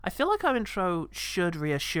I feel like our intro should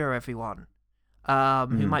reassure everyone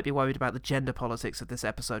who might be worried about the gender politics of this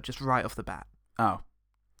episode just right off the bat. Oh,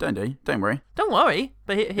 don't worry. Don't worry,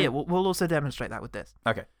 but here we'll also demonstrate that with this.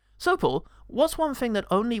 Okay. So, Paul, what's one thing that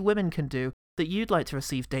only women can do that you'd like to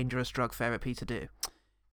receive dangerous drug therapy to do?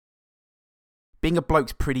 Being a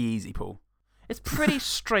bloke's pretty easy, Paul. It's pretty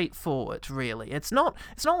straightforward, really. It's not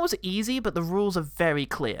always easy, but the rules are very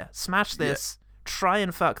clear. Smash this, try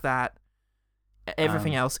and fuck that,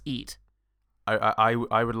 everything else, eat.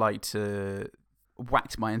 I would like to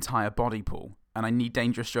wax my entire body, Paul, and I need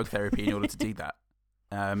dangerous drug therapy in order to do that.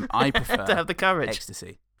 I prefer to have the courage.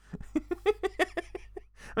 Ecstasy.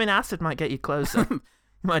 I mean, acid might get you closer.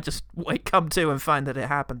 You might just come to and find that it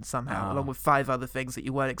happened somehow, along with 5 other things that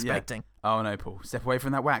you weren't expecting. Yeah. Oh no, Paul! Step away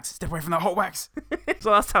from that wax. Step away from that hot wax. It's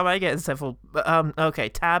the last time I get several. Okay,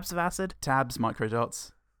 tabs of acid. Tabs,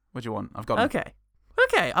 microdots. What do you want? I've got them. Okay.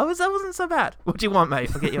 That wasn't so bad. What do you want,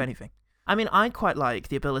 mate? I'll get you anything. I mean, I quite like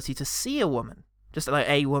the ability to see a woman, just like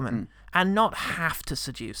a woman, and not have to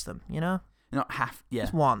seduce them. You know, not have. Yeah,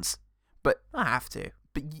 just once, but I have to.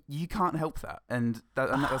 But you can't help that, and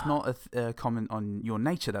that's not a comment on your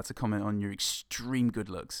nature. That's a comment on your extreme good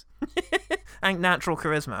looks and natural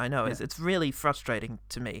charisma. I know it's really frustrating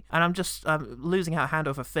to me, and I'm just losing out hand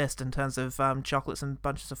over fist in terms of chocolates and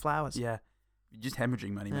bunches of flowers. Yeah, you're just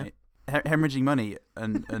hemorrhaging money, mate. Hemorrhaging money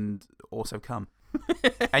and also cum.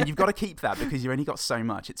 And you've got to keep that because you've only got so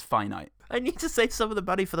much. It's finite. I need to save some of the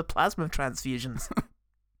money for the plasma transfusions.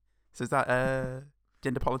 So is that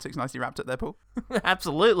gender politics nicely wrapped up there, Paul?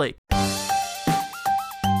 Absolutely.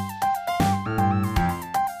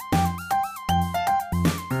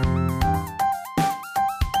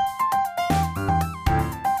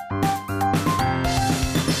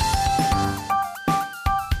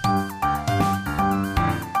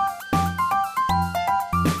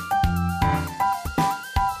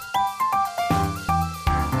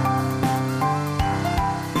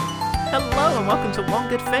 Welcome to One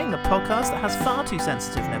Good Thing, a podcast that has far too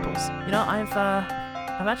sensitive nipples. You know, I've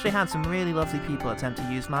actually had some really lovely people attempt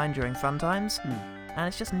to use mine during fun times, and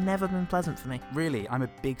it's just never been pleasant for me. Really? I'm a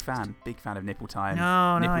big fan of Nipple Time.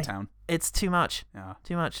 No. It's too much. Yeah.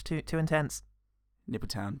 Too much, too intense. Nipple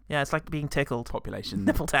Town. Yeah, it's like being tickled. Population.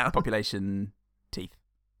 Nipple Town. Population teeth.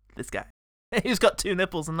 This guy. Who's got 2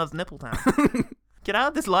 nipples and loves Nipple Town. Get out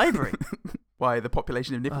of this library. Why, the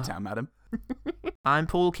population of Nipple Town, madam? I'm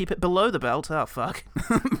Paul, keep it below the belt. Oh, fuck.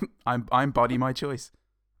 I'm Body My Choice.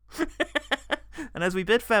 And as we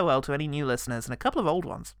bid farewell to any new listeners and a couple of old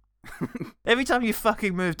ones, every time you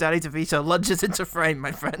fucking move, Danny DeVito lunges into frame,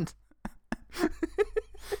 my friend.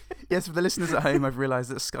 Yes, for the listeners at home, I've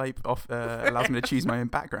realised that Skype allows me to choose my own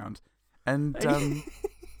background. And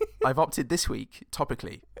I've opted this week,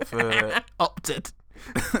 topically, for... Opted.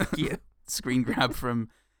 Yeah. Screen grab from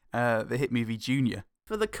the hit movie Junior.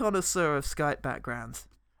 For the connoisseur of Skype backgrounds.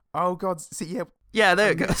 Oh, God. See, yeah. Yeah,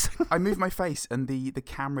 there it goes. I move my face and the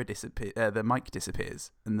camera disappears, the mic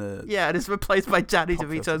disappears. And yeah, it is replaced by Danny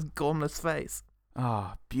DeVito's gormless face.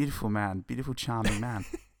 Ah, beautiful man. Beautiful, charming man.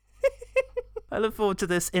 I look forward to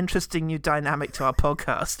this interesting new dynamic to our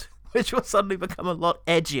podcast, which will suddenly become a lot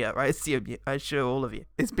edgier, I assure all of you.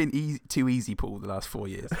 It's been too easy, Paul, the last 4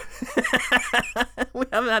 years. We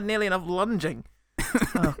haven't had nearly enough lunging.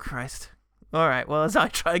 Oh, Christ. All right, well, as I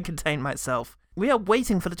try and contain myself, we are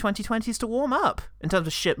waiting for the 2020s to warm up. In terms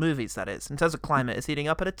of shit movies, that is. In terms of climate, it's heating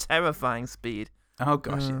up at a terrifying speed. Oh,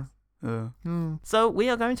 gosh, So we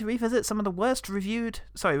are going to revisit some of the worst received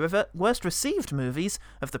movies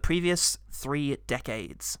of the previous 3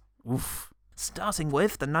 decades. Oof. Starting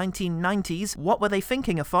with the 1990s, what were they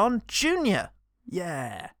thinking of on Junior?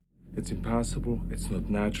 Yeah. It's impossible, it's not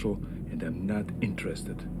natural, and I'm not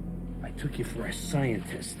interested. I took you for a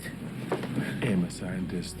scientist. I am a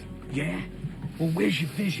scientist. Yeah? Well, where's your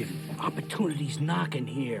vision? Opportunity's knocking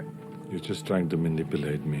here. You're just trying to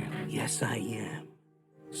manipulate me. Yes, I am.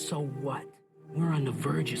 So what? We're on the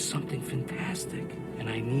verge of something fantastic, and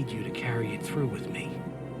I need you to carry it through with me.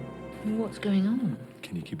 What's going on?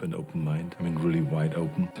 Can you keep an open mind? I mean, really wide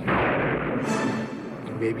open.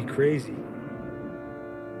 You may be crazy,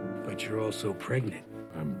 but you're also pregnant.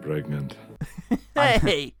 I'm pregnant.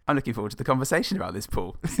 Hey! I'm looking forward to the conversation about this,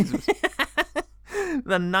 Paul.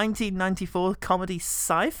 The 1994 comedy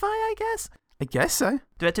sci-fi, I guess? I guess so.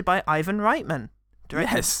 Directed by Ivan Reitman.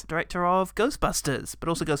 Yes. Director of Ghostbusters, but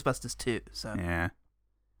also Ghostbusters 2. So. Yeah.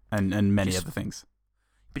 And many other things.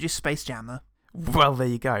 Produced Space Jam, though. Well, there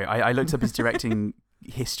you go. I looked up his directing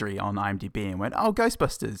history on IMDb and went, oh,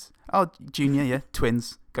 Ghostbusters. Oh, Junior, yeah.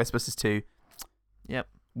 Twins. Ghostbusters 2. Yep.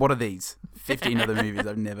 What are these? 15 other movies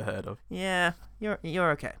I've never heard of. Yeah,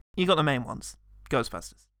 you're okay. You got the main ones.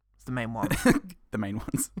 Ghostbusters. It's the main one. The main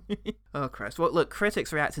ones. Oh, Christ. Well, look,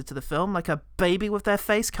 critics reacted to the film like a baby with their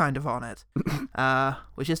face kind of on it.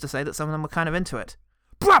 Which is to say that some of them were kind of into it.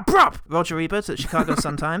 Brap, brap! Roger Ebert at Chicago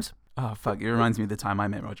Sun-Times. Oh, fuck. It reminds me of the time I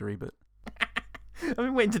met Roger Ebert. I've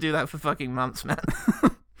been waiting to do that for fucking months, man.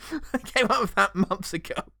 I came up with that months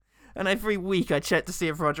ago. And every week I check to see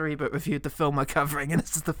if Roger Ebert reviewed the film we're covering, and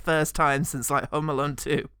this is the first time since, like, Home Alone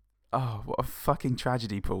 2. Oh, what a fucking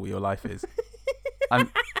tragedy, Paul, your life is.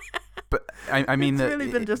 But I mean it's that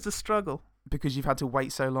really been just a struggle. because you've had to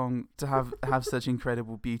wait so long to have such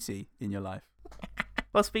incredible beauty in your life.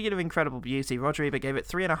 Well, speaking of incredible beauty, Roger Ebert gave it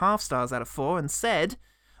 3.5 stars out of 4 and said,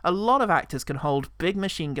 "A lot of actors can hold big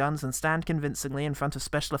machine guns and stand convincingly in front of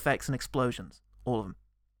special effects and explosions. All of them.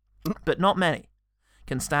 But not many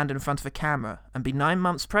can stand in front of a camera and be 9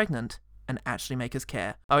 months pregnant and actually make us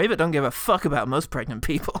care." Oh, Ebert don't give a fuck about most pregnant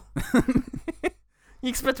people. You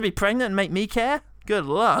expect to be pregnant and make me care? Good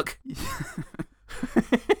luck.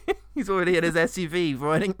 He's already in his SUV,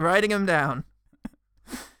 riding him down.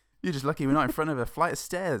 You're just lucky we're not in front of a flight of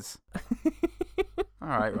stairs. All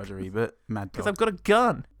right, Roger Ebert, mad Because dog. I've got a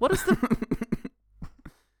gun. What is the...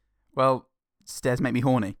 Well, stairs make me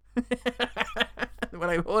horny. When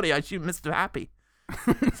I'm horny, I shoot Mr. Happy.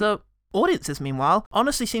 So, audiences, meanwhile,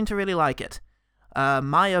 honestly seem to really like it.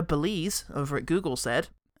 Maya Belize over at Google said,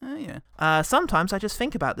 Oh, yeah. "Sometimes I just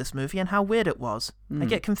think about this movie and how weird it was. I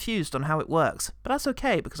get confused on how it works, but that's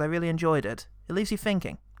okay because I really enjoyed it. It leaves you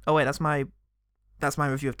thinking." Oh wait, that's my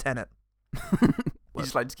review of Tenet. You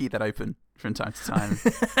just like to keep that open from time to time.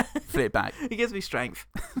 Flip it back. It gives me strength.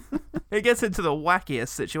 It gets into the wackiest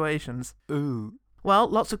situations. Ooh. Well,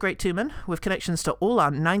 lots of great Tumen with connections to all our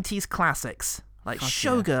 90s classics like Fuck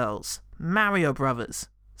Showgirls, Mario Brothers,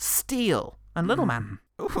 Steel, and Little Man.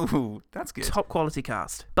 Ooh, that's good. Top quality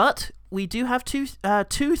cast. But we do have two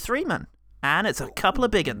three-men, and it's a couple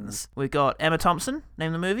of big uns. We've got Emma Thompson,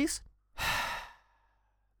 name the movies.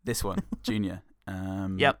 This one, Junior.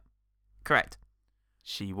 Yep, correct.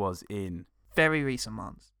 She was in... Very recent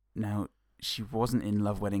ones. Now, she wasn't in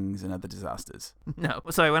Love, Weddings and Other Disasters. No,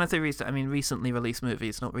 sorry, when I say recent, I mean recently released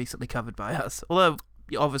movies, not recently covered by us. Although,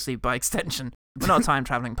 obviously, by extension, we're not a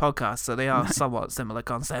time-traveling podcast, so they are somewhat similar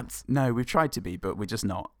concepts. No, we've tried to be, but we're just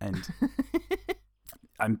not. And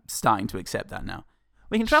I'm starting to accept that now.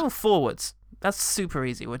 We can travel forwards. That's super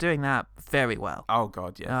easy. We're doing that very well. Oh,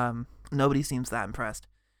 God, yeah. Nobody seems that impressed.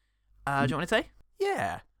 Do you want me to say?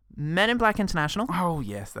 Yeah. Men in Black International. Oh,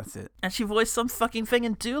 yes, that's it. And she voiced some fucking thing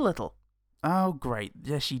in Doolittle. Oh, great.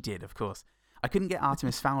 Yes, she did, of course. I couldn't get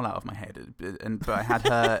Artemis Fowl out of my head, but I had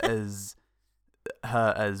her as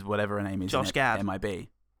whatever her name is. Josh Gad. MIB.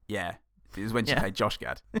 Yeah. It was when she Yeah. played Josh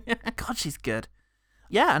Gad. God, she's good.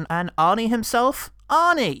 Yeah, and Arnie himself.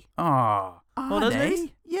 Arnie! Oh. What those movies?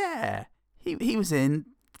 Yeah. He was in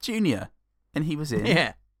Junior. And he was in...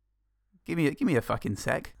 Yeah. Give me a fucking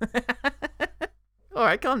sec. All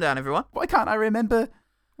right, calm down, everyone. Why can't I remember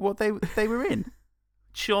what they were in?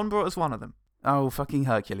 Sean brought us one of them. Oh, fucking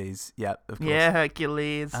Hercules. Yeah, of course. Yeah,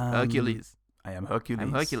 Hercules. Hercules. I am Hercules.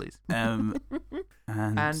 I'm Hercules. And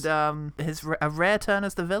a rare turn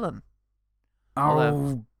as the villain.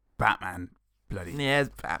 oh, Batman. Bloody. Yeah, it's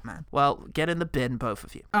Batman. Well, get in the bin, both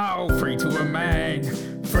of you. Oh, free to a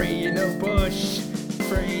man, free in the bush,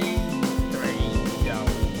 free, yo.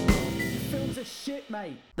 Films are shit,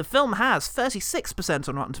 mate. The film has 36%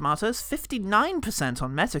 on Rotten Tomatoes, 59%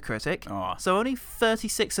 on Metacritic, Oh. so only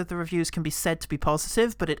 36 of the reviews can be said to be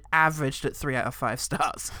positive, but it averaged at 3 out of 5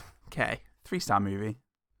 stars. Okay, 3-star movie.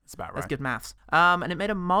 That's about right. that's good maths. And it made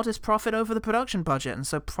a modest profit over the production budget, and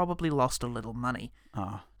so probably lost a little money.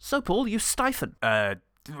 Oh. So, Paul, you Steifen.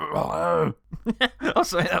 Oh. Oh,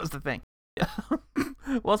 sorry, that was the thing.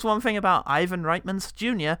 What's one thing about Ivan Reitman's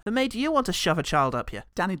Jr. that made you want to shove a child up you?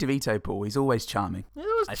 Danny DeVito, Paul. He's always charming. It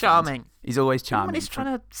was I charming. find. He's always Even charming. when he's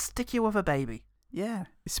trying to stick you with a baby. Yeah,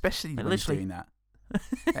 especially when literally- he's doing that.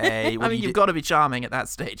 Hey, what I are mean, you you've got to be charming at that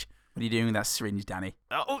stage. What are you doing with that syringe, Danny?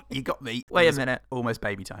 Oh, you got me. Wait a Almost- minute. Almost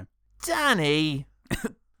baby time. Danny!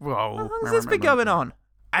 Whoa. How long has this been going on?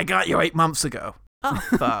 I got you 8 months ago. Oh,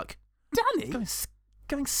 fuck. Danny?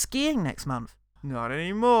 Going skiing next month. Not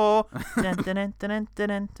anymore. Dun, dun, dun, dun, dun,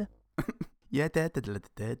 dun, dun. Yeah.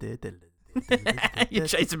 You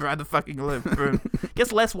chase him around the fucking room.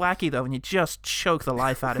 Gets less wacky, though, when you just choke the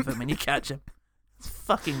life out of him when you catch him. Let's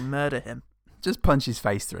fucking murder him. Just punch his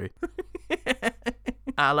face through.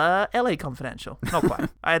 A la LA Confidential. Not quite.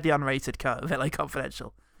 I had the unrated cut of LA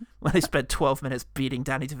Confidential, where they spent 12 minutes beating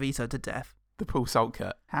Danny DeVito to death. The Paul Salt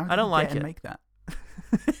cut. How did I don't you like get it. and make that?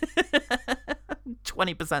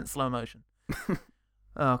 20% slow motion.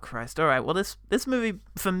 Oh, Christ. All right. Well, this movie,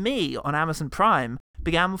 for me, on Amazon Prime,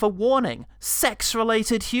 began with a warning: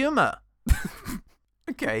 sex-related humor.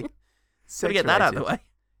 Okay. Gotta get that out of the way.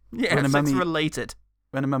 Yeah, When a mummy- sex-related.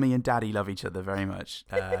 When a mummy and daddy love each other very much,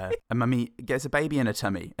 a mummy gets a baby in her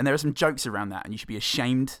tummy, and there are some jokes around that, and you should be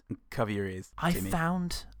ashamed and cover your ears. I Timmy.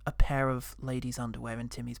 found a pair of ladies' underwear in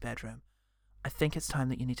Timmy's bedroom. I think it's time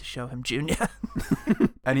that you need to show him Junior.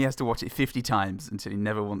 And he has to watch it 50 times until he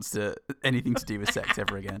never wants anything to do with sex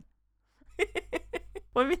ever again.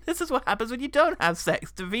 Well, I mean, this is what happens when you don't have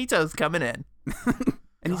sex. DeVito's coming in.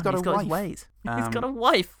 And he's got a got wife. his ways. He's got a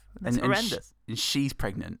wife. That's horrendous. And she's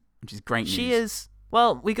pregnant, which is great news. She is.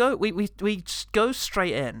 Well, we go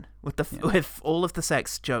straight in with with all of the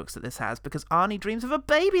sex jokes that this has, because Arnie dreams of a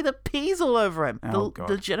baby that pees all over him. Oh, the God.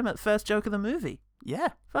 legitimate first joke of the movie. Yeah.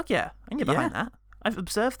 Fuck yeah, I can get behind that. I've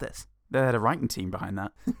observed this. They had a writing team behind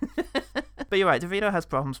that. But you're right, DeVito has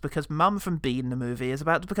problems because Mum from B in the movie is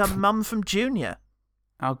about to become Mum from Junior.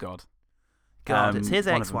 Oh, God. God, it's his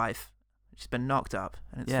one of them. ex-wife. She's been knocked up,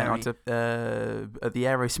 and it's Yeah, very... went to, at the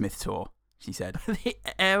Aerosmith tour, she said. the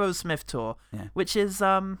Aerosmith tour, Yeah. which is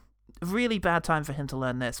a really bad time for him to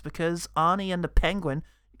learn this, because Arnie and the Penguin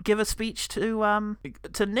give a speech to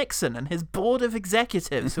Nixon and his board of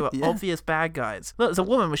executives, who are Yeah. obvious bad guys. Look, there's a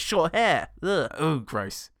woman with short hair. Ugh. Oh,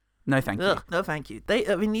 gross. No, thank you. Ugh, no, thank you.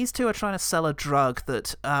 These two are trying to sell a drug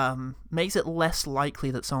that makes it less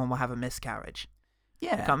likely that someone will have a miscarriage. I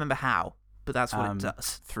Yeah. can't remember how, but that's what it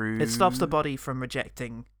does. Through... It stops the body from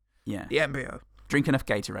rejecting Yeah. the embryo. Drink enough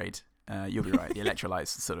Gatorade. You'll be right. The electrolytes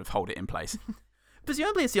sort of hold it in place.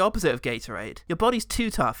 Presumably it's the opposite of Gatorade. Your body's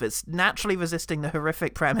too tough. It's naturally resisting the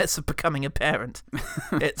horrific premise of becoming a parent.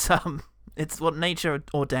 It's what nature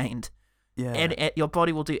ordained. Yeah. And your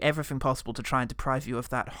body will do everything possible to try and deprive you of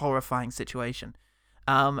that horrifying situation.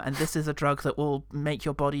 And this is a drug that will make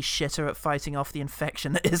your body shitter at fighting off the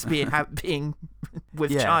infection that is being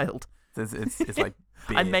with Yeah. child. It's like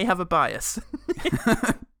beer. I may have a bias.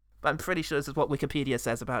 But I'm pretty sure this is what Wikipedia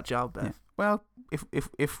says about childbirth. Yeah. Well,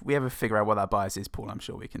 if we ever figure out what that bias is, Paul, I'm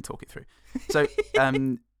sure we can talk it through. So,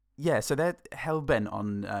 so they're hell bent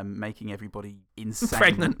on making everybody insane,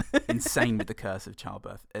 Pregnant. insane with the curse of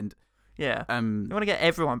childbirth, and Yeah. You want to get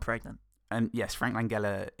everyone pregnant. and yes, Frank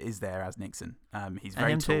Langella is there as Nixon. He's And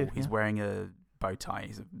very him tall. too, He's yeah. wearing a bow tie.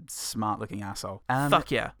 He's a smart-looking asshole.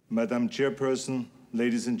 Fuck yeah. Madam Chairperson,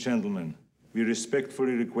 ladies and gentlemen, we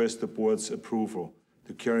respectfully request the board's approval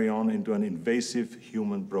to carry on into an invasive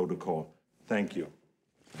human protocol. Thank you.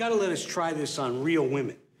 You gotta let us try this on real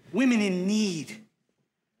women. Women in need.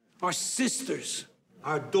 Our sisters.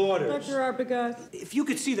 Our daughters. Dr. Arbogast. If you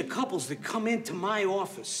could see the couples that come into my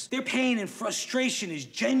office, their pain and frustration is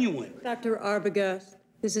genuine. Dr. Arbogast,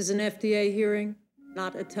 this is an FDA hearing,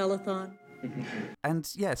 not a telethon. And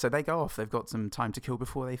yeah, so they go off. They've got some time to kill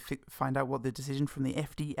before they find out what the decision from the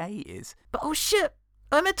FDA is. But oh shit,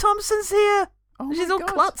 Emma Thompson's here. Oh She's my all God.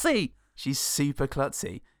 klutzy. She's super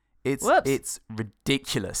klutzy. Whoops. It's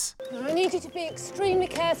ridiculous. I need you to be extremely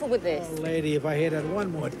careful with this. Lady, if I hear that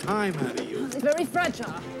one more time out of you. It's very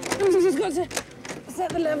fragile. You've got to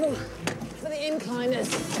set the level for the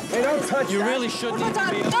incliners. Hey, don't touch You really shouldn't even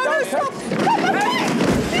be. No, stop!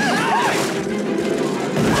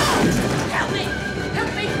 Help me!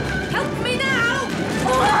 Help me! Help me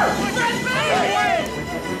now!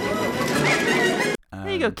 There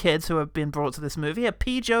you go, kids who have been brought to this movie. A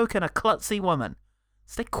pee joke and a klutzy woman.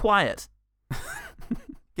 Stay quiet.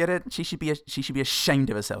 Get it? She should be ashamed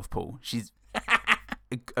of herself, Paul. She's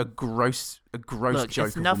a gross Look, joke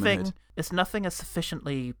it's of nothing. womanhood. It's nothing a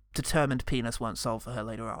sufficiently determined penis won't solve for her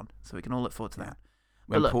later on. So we can all look forward to that.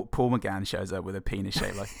 When But look, Paul McGann shows up with a penis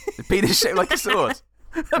shaped like a sword.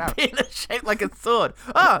 a penis shaped like a sword.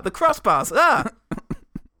 Ah, the crossbars. Ah,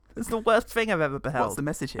 it's the worst thing I've ever beheld. What's the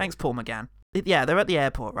message here? Thanks, Paul McGann. Yeah, they're at the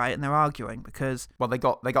airport, right, and they're arguing because Well, they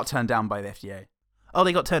got turned down by the FDA,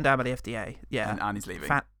 they got turned down by the FDA. Yeah, and Arnie's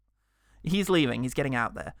leaving. He's leaving. He's getting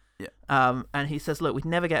out there. Yeah. And he says, look, we'd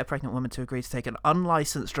never get a pregnant woman to agree to take an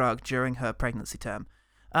unlicensed drug during her pregnancy term.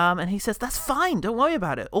 And he says, that's fine. Don't worry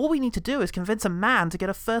about it. All we need to do is convince a man to get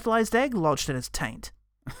a fertilized egg lodged in his taint.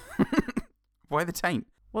 Why the taint?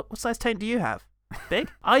 What size taint do you have? Big?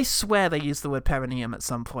 I swear they used the word perineum at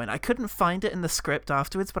some point. I couldn't find it in the script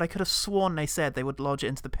afterwards, but I could have sworn they said they would lodge it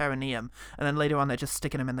into the perineum, and then later on they're just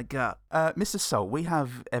sticking him in the gut. Mr. Salt, we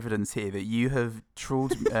have evidence here that you have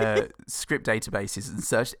trawled script databases and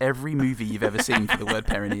searched every movie you've ever seen for the word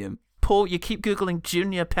perineum. Paul, you keep Googling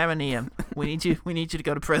junior perineum. We need you to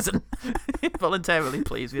go to prison. Voluntarily,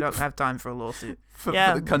 please. We don't have time for a lawsuit. For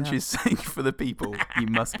the country's sake, for the people, you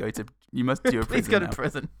must do a prison. Please go to now.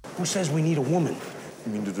 prison. Who says we need a woman?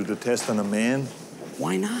 You mean to do the test on a man?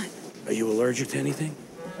 Why not? Are you allergic to anything?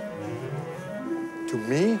 To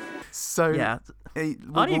me? So Yeah.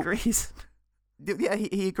 Arnie agrees. Yeah,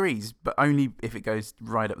 he agrees, but only if it goes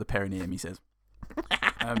right up the perineum, he says.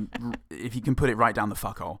 If you can put it right down the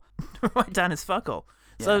fuckhole. Right down his fuckhole.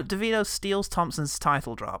 Yeah. So DeVito steals Thompson's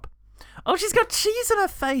title drop. Oh, she's got cheese in her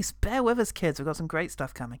face. Bear with us, kids. We've got some great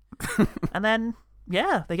stuff coming. And then,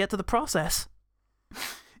 yeah, they get to the process.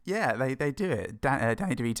 Yeah, they do it. Danny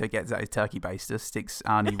DeVito gets out his turkey baster, sticks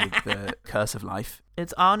Arnie with the curse of life.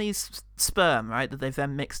 It's Arnie's sperm, right, that they've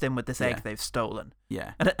then mixed in with this egg Yeah. they've stolen.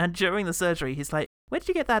 Yeah. And during the surgery, he's like, where did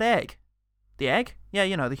you get that egg? The egg? Yeah,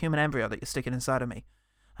 you know, the human embryo that you're sticking inside of me.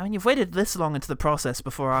 I mean, you've waited this long into the process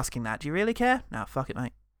before asking that. Do you really care? No, fuck it,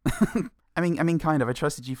 mate. I mean, kind of. I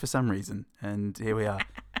trusted you for some reason, and here we are.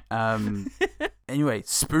 Anyway,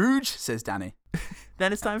 spooge, says Danny.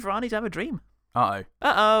 Then it's time for Arnie to have a dream. Uh-oh.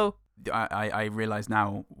 Uh-oh. I realise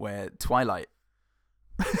now where Twilight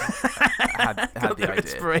had Got the their idea.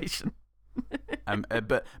 inspiration.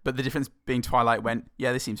 But the difference being Twilight went,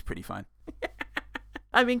 yeah, this seems pretty fine.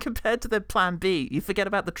 I mean, compared to their plan B, you forget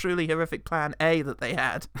about the truly horrific plan A that they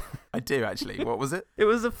had. I do, actually. What was it? It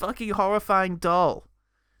was a fucking horrifying doll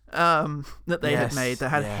that they had made that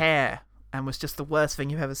had hair and was just the worst thing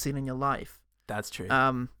you've ever seen in your life. That's true.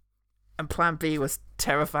 And plan B was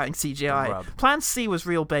terrifying CGI. Rub. Plan C was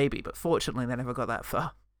real baby, but fortunately they never got that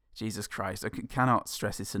far. Jesus Christ. I cannot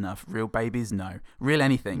stress this enough. Real babies? No. Real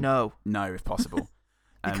anything? No. No, if possible.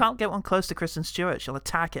 You can't get one close to Kristen Stewart. She'll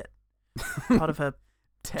attack it. Part of her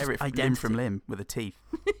tear it identity. limb from limb with her teeth.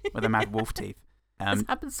 With her mad wolf teeth. It's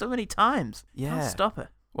happened so many times. Yeah. Can't stop it.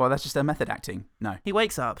 Well, that's just their method acting. No. He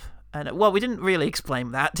wakes up, and well, we didn't really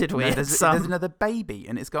explain that, did we? No, there's another baby,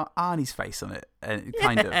 and it's got Arnie's face on it.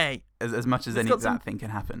 Kind of. As much as that thing can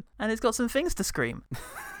happen. And it's got some things to scream.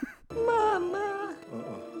 Mama!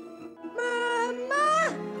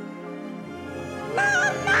 Mama!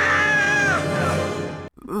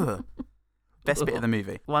 Ugh. Best bit of the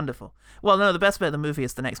movie. Wonderful. Well, no, the best bit of the movie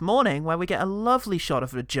is the next morning, where we get a lovely shot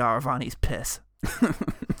of a jar of Arnie's piss.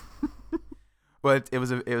 Well, it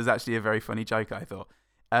was actually a very funny joke, I thought.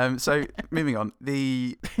 So moving on,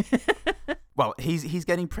 well, he's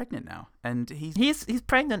getting pregnant now, and he's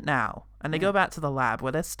pregnant now, and they go back to the lab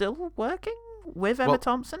where they're still working with Emma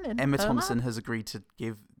Thompson. Emma Thompson has agreed to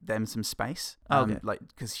give them some space, okay.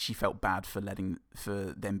 because she felt bad for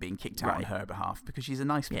them being kicked out on her behalf because she's a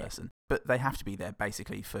nice person, but they have to be there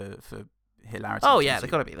basically for hilarity. Oh yeah, they've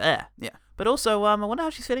got to be there. Yeah, but also, I wonder how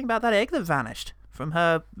she's feeling about that egg that vanished from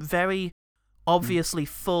her very obviously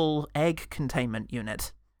full egg containment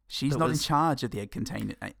unit. She's not in charge of the egg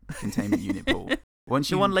containment unit, Paul.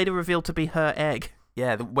 The one later revealed to be her egg.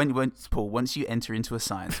 Yeah, Paul, once you enter into a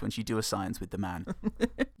science, once you do a science with the man,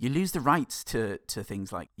 you lose the rights to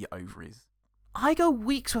things like your ovaries. I go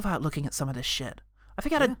weeks without looking at some of this shit. I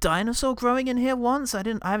think I had a dinosaur growing in here once. I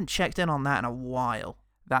haven't checked in on that in a while.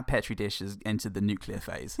 That Petri dish has entered the nuclear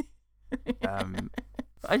phase.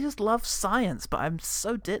 I just love science, but I'm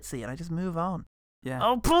so ditzy and I just move on. Yeah.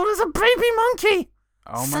 Oh, Paul, there's a baby monkey!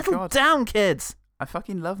 Oh my Settle God. down, kids! I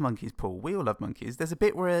fucking love monkeys, Paul. We all love monkeys. There's a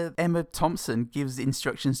bit where Emma Thompson gives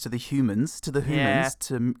instructions to the humans to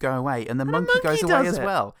go away, and the monkey goes away as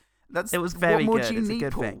well. It was very what more good. do you It's need, a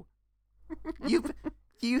good Paul? thing.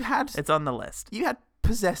 You had It's on the list. You had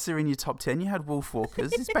Possessor in your top 10. You had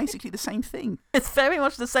Wolfwalkers. It's basically the same thing. It's very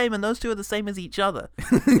much the same, and those two are the same as each other.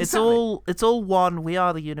 It's all one. We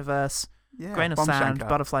are the universe. Yeah, Grain of Bomb sand, Shanker.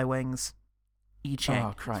 butterfly wings, I Ching.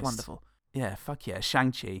 Oh, Christ. It's wonderful. Yeah, fuck yeah.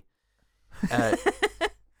 Shang-Chi.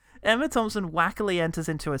 Emma Thompson wackily enters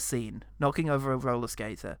into a scene, knocking over a roller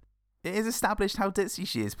skater. It is established how ditzy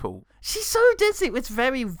she is, Paul. She's so ditzy. It's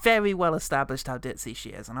very, very well established how ditzy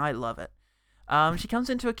she is, and I love it. She comes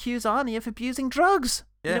in to accuse Arnie of abusing drugs.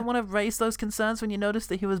 Yeah. You didn't want to raise those concerns when you noticed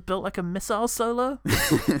that he was built like a missile silo?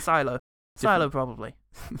 Silo. Silo, probably.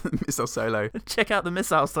 Missile Solo. Check out the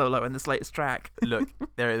missile solo in this latest track. Look,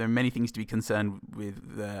 there are many things to be concerned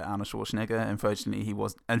with Arnold Schwarzenegger. Unfortunately, he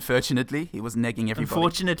was negging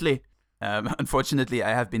everybody. Unfortunately, I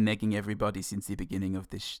have been negging everybody since the beginning of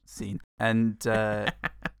this scene. And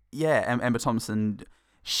Emma Thompson,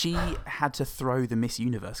 she had to throw the Miss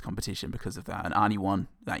Universe competition because of that, and Arnie won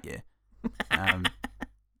that year.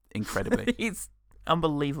 Incredibly. He's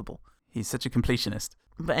unbelievable. He's such a completionist.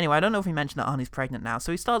 But anyway, I don't know if he mentioned that Arnie's pregnant now,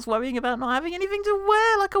 so he starts worrying about not having anything to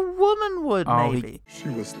wear like a woman would, maybe. She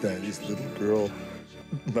was Daddy's little girl.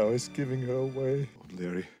 Now he's giving her away. Oh,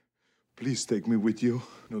 Larry, please take me with you.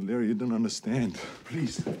 No, Larry, you don't understand.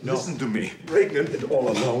 Please, listen to me. Pregnant and all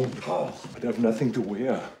alone. Oh, I'd have nothing to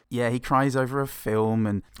wear. Yeah, he cries over a film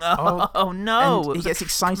and... Oh no! And he gets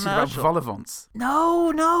excited about commercial. vol-au-vents.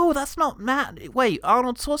 No, that's not Matt. Wait,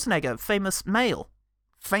 Arnold Schwarzenegger, famous male.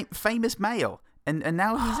 famous male, and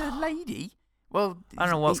now he's a lady. Well, I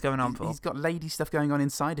don't know what's going on, Paul. He's got lady stuff going on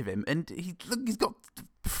inside of him, and he's got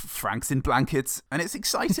Franks in blankets, and it's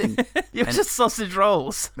exciting. You're just sausage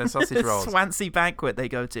rolls. They're sausage rolls. Swansea banquet they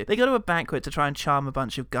go to. They go to a banquet to try and charm a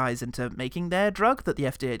bunch of guys into making their drug that the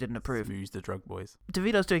FDA didn't approve. Who's the drug boys?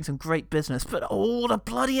 DeVito's doing some great business, but the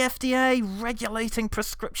bloody FDA regulating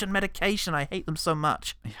prescription medication. I hate them so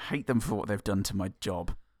much. I hate them for what they've done to my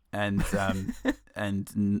job. And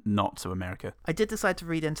not to America. I did decide to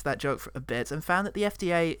read into that joke for a bit and found that the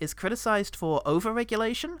FDA is criticised for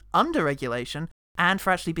over-regulation, under-regulation, and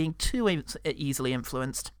for actually being too easily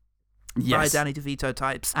influenced by Danny DeVito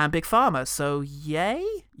types and Big Pharma. So, yay?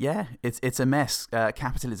 Yeah, it's a mess.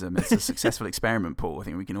 Capitalism. It's a successful experiment, Paul. I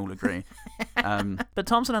think we can all agree. But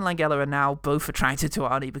Thompson and Langella are now both attracted to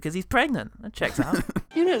Arnie because he's pregnant. That checks out.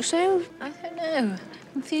 You look so, I don't know,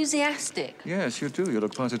 enthusiastic. Yes, you do. You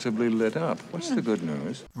look positively lit up. What's the good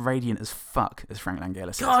news? Radiant as fuck, as Frank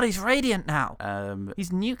Langella says. God, he's radiant now.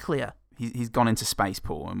 He's nuclear. He's gone into space,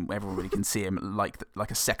 Paul, and everybody can see him like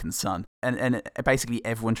a second sun. And basically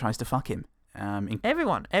everyone tries to fuck him.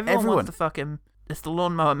 Everyone wants to fuck him. It's the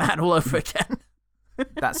Lawnmower Man all over again.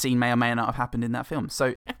 That scene may or may not have happened in that film.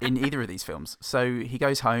 So in either of these films. So he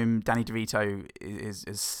goes home. Danny DeVito is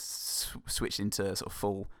switched into sort of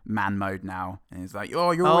full man mode now, and he's like, "Oh,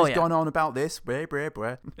 you're always going on about this." Blah, blah,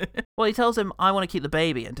 blah. Well, he tells him, "I want to keep the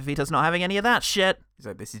baby," and DeVito's not having any of that shit. He's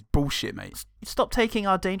like, "This is bullshit, mate. Stop taking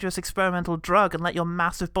our dangerous experimental drug and let your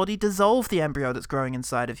massive body dissolve the embryo that's growing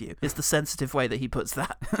inside of you." Is the sensitive way that he puts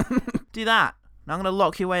that. Do that. Now I'm going to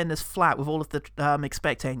lock you away in this flat with all of the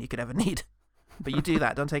expectane you could ever need. But you do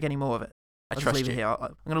that. Don't take any more of it. I I'll trust just leave you. it here.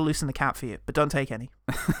 I'm going to loosen the cap for you, but don't take any.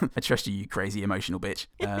 I trust you, you crazy emotional bitch.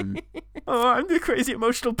 Oh, I'm the crazy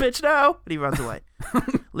emotional bitch now. But he runs away,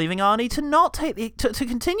 leaving Arnie to not take to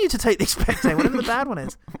continue to take the expectane, whatever the bad one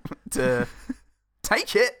is. To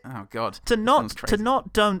take it. Oh God. Don't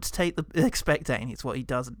take the expectane. It's what he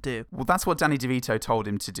doesn't do. Well, that's what Danny DeVito told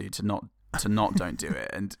him to do. To not don't do it.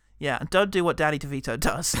 And yeah, and don't do what Danny DeVito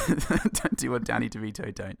does. Don't do what Danny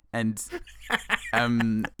DeVito don't.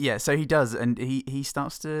 And yeah, so he does, and he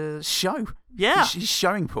starts to show. Yeah, he's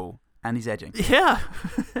showing Paul, and he's edging. Yeah,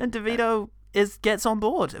 and DeVito gets on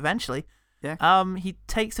board eventually. Yeah. He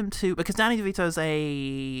takes him to, because Danny DeVito's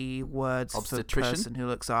a obstetrician, person who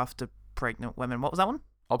looks after pregnant women. What was that one?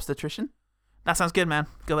 Obstetrician. That sounds good, man.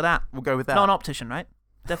 Go with that. We'll go with that. Not an optician, right?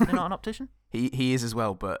 Definitely not an optician. He is as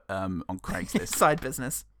well, but on Craigslist. Side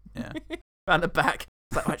business. Yeah. Round the back.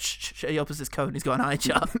 It's like, right, shh, he opens his coat and he's got an eye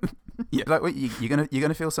chart. Yeah, like, wait, you're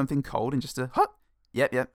gonna feel something cold in just a hot.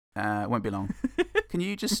 Yep. Won't be long. Can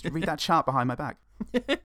you just read that chart behind my back?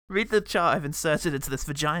 Read the chart I've inserted into this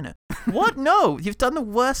vagina. What? No, you've done the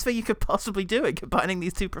worst thing you could possibly do in combining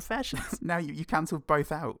these two professions. Now you cancelled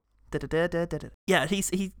both out. Yeah,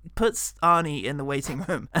 he puts Arnie in the waiting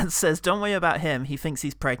room and says, "Don't worry about him. He thinks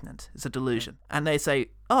he's pregnant. It's a delusion." And they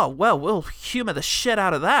say, "Oh, well, we'll humour the shit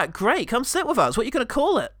out of that. Great, come sit with us. What are you going to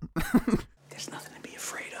call it?" There's nothing to be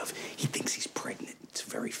afraid of. He thinks he's pregnant. It's a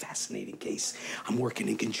very fascinating case. I'm working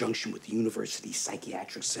in conjunction with the University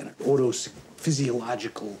Psychiatric Center.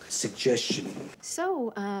 Autophysiological suggestion.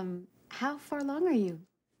 So, how far along are you?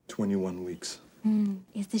 21 weeks.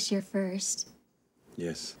 Is this your first?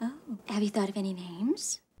 Yes. Oh. Have you thought of any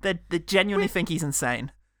names? They genuinely think he's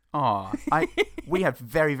insane. Oh, we have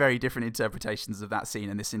very, very different interpretations of that scene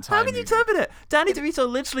in this entire How can you movie. interpret it? Danny DeVito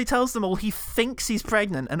literally tells them all he thinks he's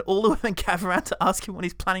pregnant, and all the women gather around to ask him what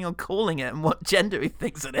he's planning on calling it and what gender he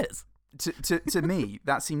thinks it is. To me,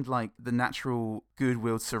 that seemed like the natural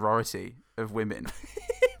goodwill sorority of women.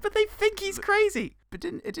 But they think he's crazy. But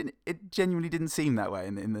it genuinely didn't seem that way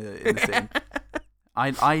in the scene.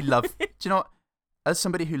 I love. Do you know what? As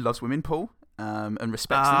somebody who loves women, Paul, and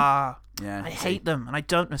respects them. Yeah, I hate them and I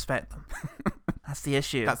don't respect them. That's the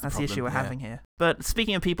issue. That's the issue we're having here. But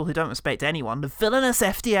speaking of people who don't respect anyone, the villainous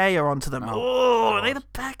FDA are onto them. Oh, are they the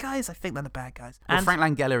bad guys? I think they're the bad guys. Well, and Frank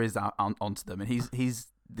Langella is onto them, and he's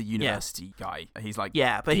the university guy. He's like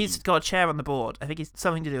but he's got a chair on the board. I think he's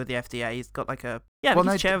something to do with the FDA. He's got like a chair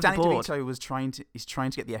Danny of the board. DeVito was trying to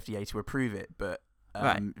get the FDA to approve it, but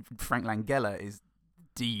right. Frank Langella is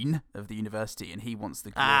dean of the university, and he wants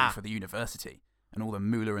the glory for the university and all the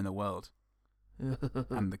moolah in the world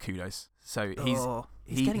and the kudos. So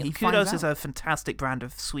he's getting kudos is a fantastic brand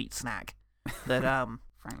of sweet snack that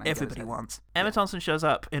everybody wants. Emma Thompson shows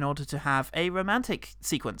up in order to have a romantic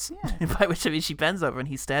sequence, by which I mean she bends over and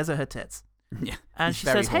he stares at her tits. Yeah, and she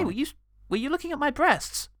says, "Hey, were you looking at my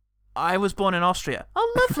breasts? I was born in Austria."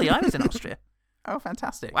 "Oh, lovely! I was in Austria." "Oh,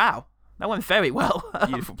 fantastic! Wow, That went very well.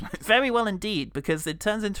 Beautiful place. Very well indeed, because it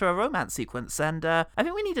turns into a romance sequence, and I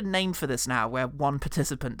think we need a name for this now, where one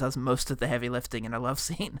participant does most of the heavy lifting in a love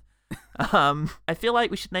scene. I feel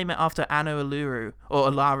like we should name it after Anu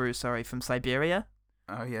Ularu, from Siberia.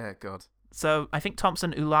 Oh yeah, God. So I think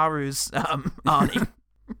Thompson Ularu's Arnie.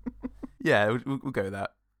 Yeah, we'll go with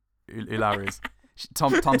that. Ularu's.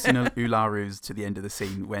 Thompson Ularu's to the end of the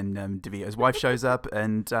scene when DeVito's wife shows up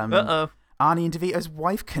and Arnie and DeVito's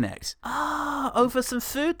wife connect. Over some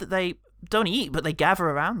food that they don't eat, but they gather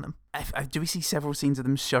around them. Do we see several scenes of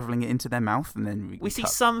them shoveling it into their mouth, and then we see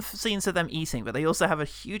some scenes of them eating, but they also have a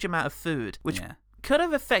huge amount of food, which could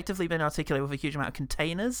have effectively been articulated with a huge amount of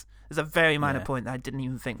containers. It's a very minor point that I didn't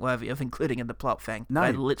even think worthy of including in the plot thing. No. I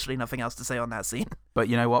had literally nothing else to say on that scene. But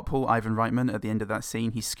you know what, Paul? Ivan Reitman, at the end of that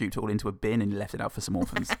scene, he scooped it all into a bin and left it out for some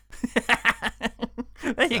orphans.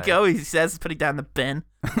 There you go, he says, putting down the bin.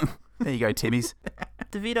 There you go, Timmy's.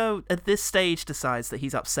 DeVito, at this stage, decides that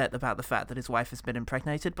he's upset about the fact that his wife has been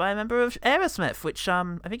impregnated by a member of Aerosmith, which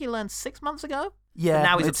I think he learned 6 months ago. Yeah. But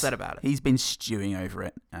now he's upset about it. He's been stewing over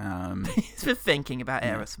it. He's been thinking about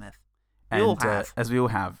Aerosmith. We all have. As we all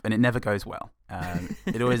have, and it never goes well.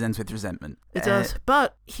 It always ends with resentment. It does,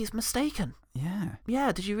 but he's mistaken. Yeah.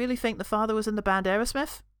 Yeah, did you really think the father was in the band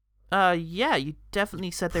Aerosmith? Yeah, you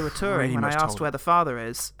definitely said they were touring when I asked where the father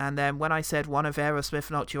is, and then when I said one of Aerosmith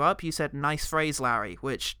knocked you up, you said, nice phrase, Larry,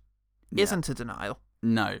 which isn't a denial.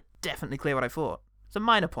 No. Definitely clear what I thought. It's a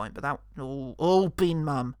minor point, but that all been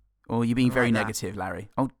mum. Oh, you're being very negative, Larry.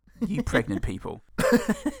 Oh, you pregnant people.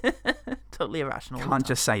 Totally irrational. Can't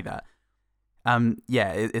just say that.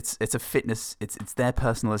 Yeah, it's a fitness, it's their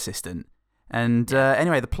personal assistant. And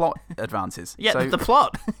anyway, the plot advances. Yeah, so, the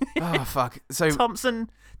plot. Oh, fuck. So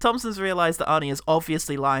Thompson's realised that Arnie is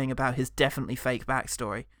obviously lying about his definitely fake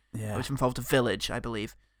backstory, which involved a village, I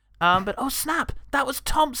believe. But oh snap, that was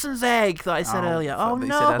Thompson's egg that I said earlier. Oh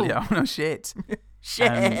no. Said earlier. Oh no, shit.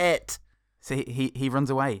 Shit. So he runs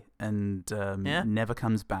away and never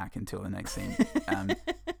comes back until the next scene.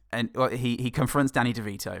 And he confronts Danny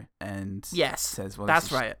DeVito and says, "Well,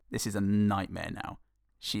 that's right. This is a nightmare now.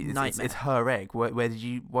 It's her egg. Why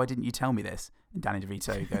didn't you tell me this?" And Danny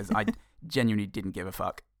DeVito goes, "I genuinely didn't give a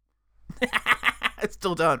fuck. I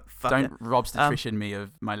still don't. Don't obstetrician me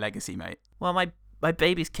of my legacy, mate." Well, my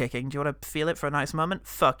baby's kicking. Do you want to feel it for a nice moment?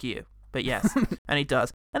 Fuck you. But yes, and he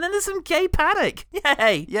does. And then there's some gay panic.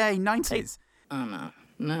 Yay! Yay, 90s. Oh,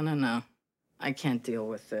 no. I can't deal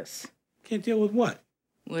with this. Can't deal with what?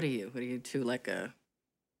 What are you? What are you two,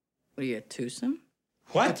 a twosome?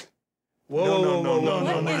 What? Whoa. No.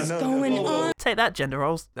 What is going on? Take that, gender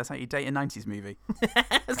roles. That's how you date a 90s movie.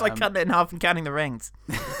 It's like cutting it in half and counting the rings.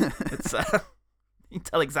 It's you can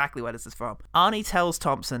tell exactly where this is from. Arnie tells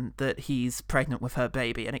Thompson that he's pregnant with her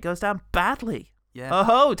baby, and it goes down badly. Yeah.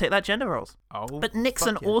 Oh, take that, gender roles. Oh, but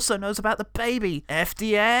Nixon also knows about the baby.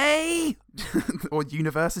 FDA! Or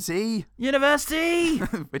university.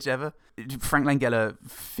 Whichever. Frank Langella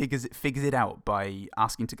figures it out by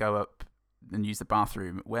asking to go up and use the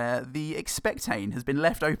bathroom where the expectane has been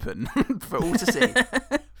left open for all to see.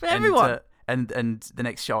 For everyone. And the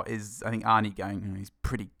next shot is, I think, Arnie going, he's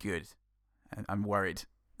pretty good. I'm worried.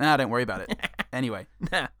 Nah, don't worry about it. Anyway.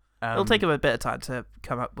 It'll take him a bit of time to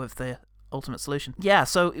come up with the ultimate solution. Yeah,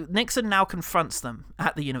 so Nixon now confronts them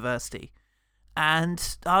at the university. And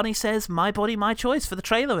Arnie says, "My body, my choice" for the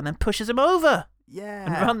trailer, and then pushes him over. Yeah.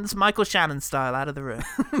 And runs Michael Shannon style out of the room.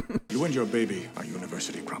 You and your baby are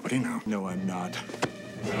university property now. No, I'm not.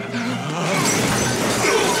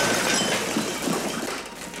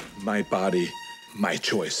 My body, my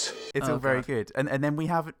choice. It's all very good. And then we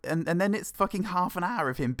have and then it's fucking half an hour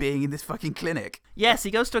of him being in this fucking clinic. Yes,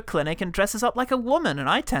 he goes to a clinic and dresses up like a woman, and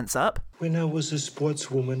I tense up. When I was a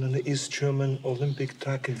sportswoman on the East German Olympic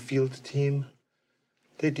track and field team,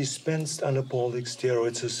 they dispensed anabolic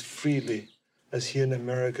steroids as freely as here in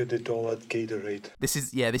America they don't at Gatorade. This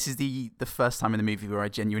is the first time in the movie where I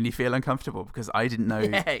genuinely feel uncomfortable because I didn't know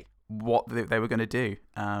what they were going to do.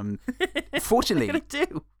 Fortunately, what are they gonna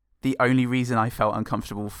do? The only reason I felt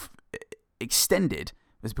uncomfortable extended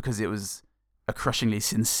was because it was a crushingly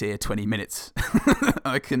sincere 20 minutes.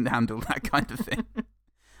 I couldn't handle that kind of thing.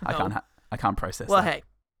 I can't process that. Well, hey.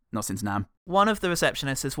 Not since Nam. One of the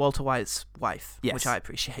receptionists is Walter White's wife, yes. which I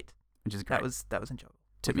appreciate. Which is great. That was enjoyable.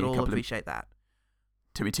 Took we me all appreciate that.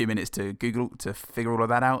 Took me 2 minutes to Google to figure all of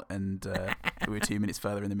that out, and we were 2 minutes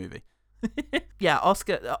further in the movie. Yeah,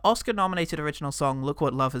 Oscar-nominated original song "Look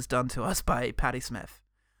What Love Has Done to Us" by Patti Smith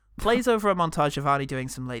plays over a montage of Arnie doing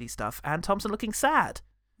some lady stuff and Thompson looking sad.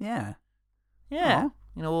 Yeah. Yeah. Aww.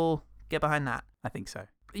 We'll get behind that. I think so.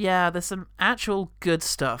 Yeah, there's some actual good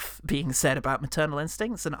stuff being said about maternal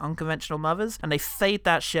instincts and unconventional mothers, and they fade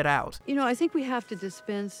that shit out. You know, I think we have to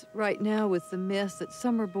dispense right now with the myth that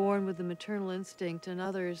some are born with the maternal instinct and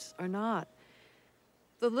others are not.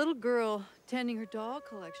 The little girl tending her dog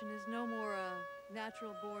collection is no more a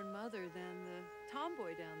natural-born mother than the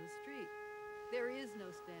tomboy down the street. There is no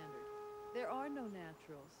standard. There are no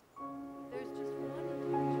naturals. There's just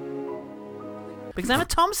one. Because Emma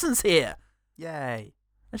Thompson's here! Yay.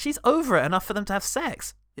 And she's over it enough for them to have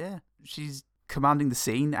sex. Yeah, she's commanding the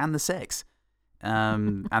scene and the sex.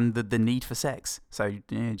 And the need for sex. So,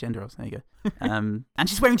 yeah, gender roles, there you go. And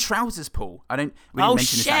she's wearing trousers, Paul. I don't really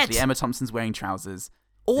mention this actually. Emma Thompson's wearing trousers.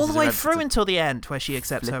 All the way through until the end, where she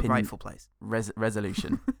accepts her rightful place.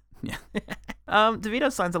 Resolution. Yeah.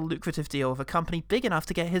 DeVito signs a lucrative deal with a company big enough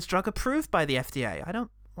to get his drug approved by the FDA. I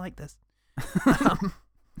don't like this.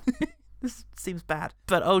 This seems bad.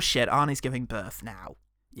 But oh shit, Arnie's giving birth now.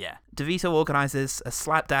 Yeah. DeVito organizes a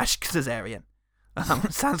slapdash cesarean.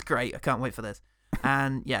 Sounds great. I can't wait for this.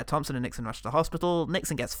 And yeah, Thompson and Nixon rush to the hospital.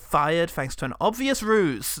 Nixon gets fired thanks to an obvious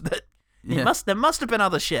ruse. That there must have been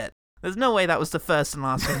other shit. There's no way that was the first and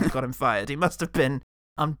last thing that got him fired. He must have been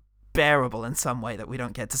unbearable in some way that we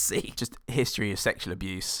don't get to see. Just history of sexual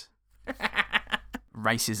abuse,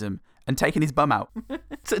 racism, and taking his bum out.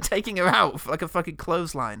 So taking her out like a fucking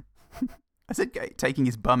clothesline. I said taking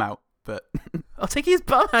his bum out, but... Oh, taking his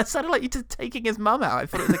bum out? It sounded like you did taking his mum out. I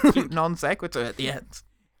thought it was a cute non sequitur at the end.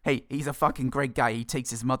 Hey, he's a fucking great guy. He takes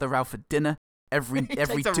his mother out for dinner every takes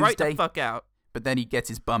Tuesday. Right the fuck out. But then he gets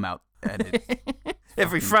his bum out. And it's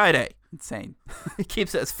every Friday. Insane. He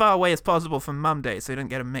keeps it as far away as possible from Mum Day so he don't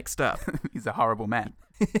get him mixed up. He's a horrible man.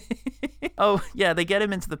 Oh, yeah, they get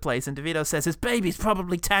him into the place and DeVito says his baby's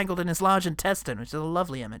probably tangled in his large intestine, which is a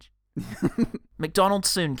lovely image. McDonald's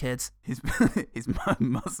soon, kids. His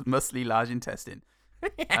muscly large intestine.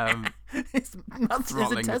 His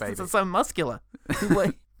intestines are so muscular.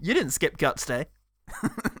 Wait, you didn't skip Guts Day.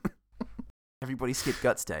 Everybody skipped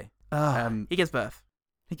Guts Day. He gives birth.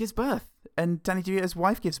 He gives birth. And Danny DeVito's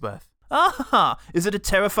wife gives birth. Ah, is it a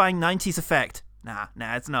terrifying 90s effect? Nah,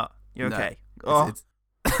 it's not. You're no, okay.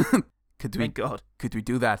 Thank God. Could we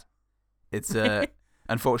do that? It's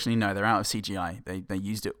unfortunately no. They're out of CGI. They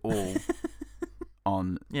used it all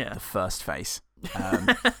on the first face.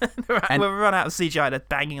 We're run out of CGI. They're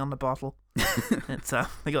banging on the bottle.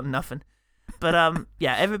 They got nothing. But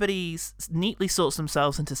everybody neatly sorts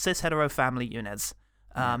themselves into cis-hetero family units.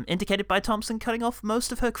 Indicated by Thompson cutting off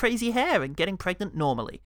most of her crazy hair and getting pregnant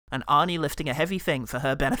normally, and Arnie lifting a heavy thing for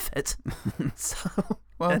her benefit.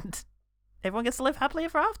 And everyone gets to live happily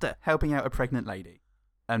ever after. Helping out a pregnant lady.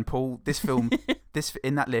 And Paul, this film,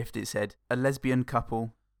 in that lift, it said a lesbian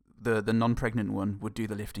couple, the non-pregnant one, would do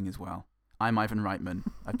the lifting as well. I'm Ivan Reitman.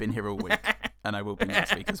 I've been here all week, and I will be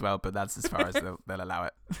next week as well, but that's as far as they'll allow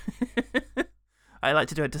it. I like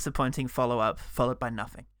to do a disappointing follow-up, followed by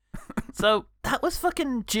nothing. So, that was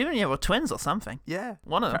fucking Junior or Twins or something. Yeah.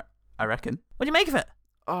 One of them. I reckon. What do you make of it?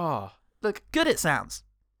 Oh, look. Good it sounds.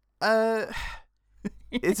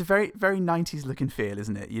 It's a very, very 90s looking feel,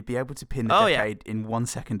 isn't it? You'd be able to pin the decade in 1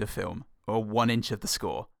 second of film, or 1 inch of the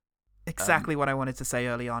score. Exactly what I wanted to say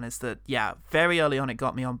early on is that, very early on it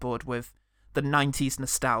got me on board with the 90s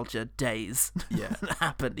nostalgia days that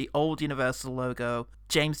happened. The old Universal logo,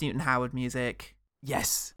 James Newton Howard music.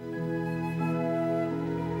 Yes.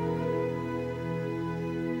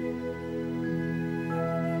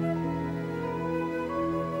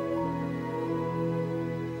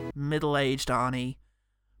 Middle-aged Arnie,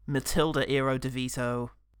 Matilda-era DeVito,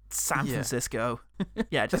 San Francisco.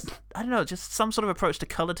 I don't know, just some sort of approach to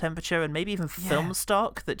color temperature and maybe even film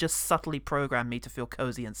stock that just subtly programmed me to feel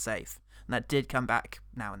cozy and safe. And that did come back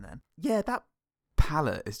now and then. Yeah, that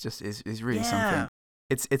palette is really something.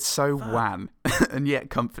 It's so wan and yet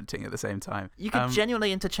comforting at the same time. You could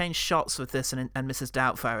genuinely interchange shots with this and Mrs.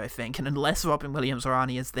 Doubtfire, I think, and unless Robin Williams or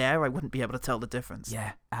Arnie is there, I wouldn't be able to tell the difference.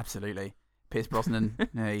 Yeah, absolutely. Pierce Brosnan,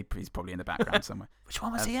 he's probably in the background somewhere. Which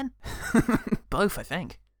one was he in? Both, I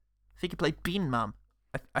think. I think he played Bean Mum.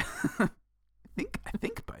 I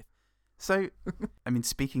think both. So, I mean,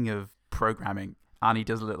 speaking of programming, Arnie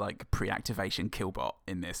does look like pre-activation Killbot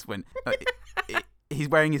in this when he's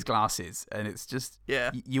wearing his glasses, and it's just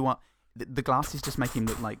you want the glasses just make him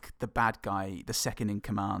look like the bad guy, the second in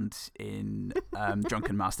command in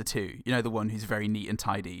Drunken Master 2. You know, the one who's very neat and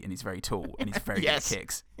tidy, and he's very tall, and he's very good at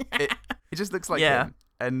kicks. It just looks like him,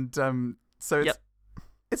 and so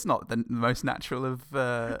it's not the most natural of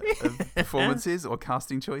performances or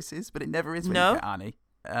casting choices, but it never is when you get Arnie.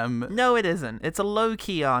 No, it isn't. It's a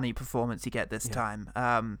low-key Arnie performance you get this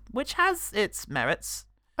time, which has its merits.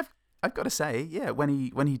 I've got to say, yeah, when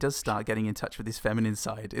he does start getting in touch with his feminine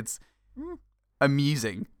side, it's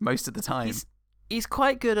amusing most of the time. He's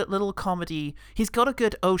quite good at little comedy. He's got a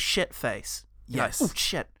good oh shit face. Yes. Like, oh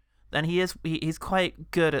shit. And he's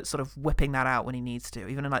quite good at sort of whipping that out when he needs to,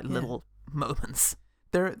 even in like little moments.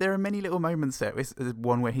 There are many little moments there. There's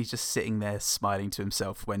one where he's just sitting there smiling to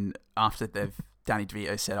himself when after Danny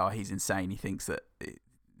DeVito said, "Oh, he's insane." He thinks that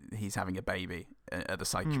he's having a baby at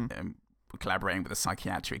the collaborating with a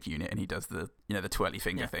psychiatric unit, and he does the the twirly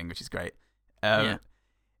finger thing, which is great.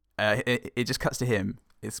 It just cuts to him.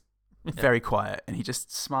 It's very quiet, and he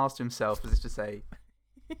just smiles to himself as if to say,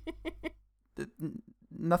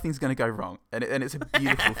 "Nothing's going to go wrong," and it's a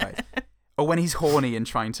beautiful face. Or when he's horny and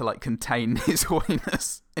trying to like contain his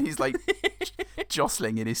horniness, and he's like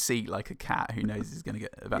jostling in his seat like a cat who knows he's going to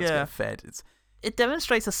get fed. It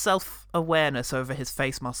demonstrates a self-awareness over his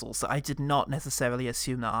face muscles that I did not necessarily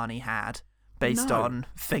assume that Arnie had, based on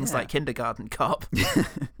things like Kindergarten Cop.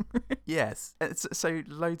 Yes, so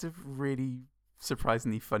loads of really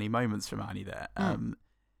surprisingly funny moments from Arnie there.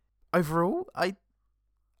 Overall,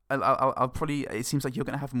 I'll probably. It seems like you're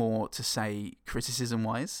going to have more to say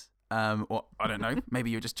criticism-wise. Or I don't know.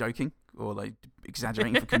 Maybe you're just joking or like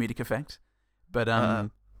exaggerating for comedic effect. But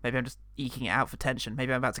maybe I'm just eking it out for tension.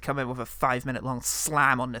 Maybe I'm about to come in with a 5-minute long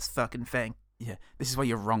slam on this fucking thing. Yeah, this is why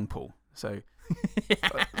you're wrong, Paul. So,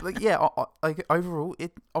 overall,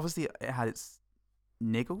 it had its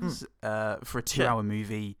niggles. For a 2-hour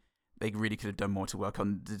movie, they really could have done more to work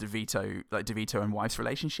on the DeVito and wife's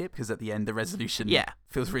relationship, because at the end the resolution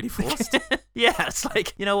feels really forced. Yeah, it's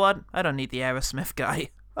like, you know what? I don't need the Aerosmith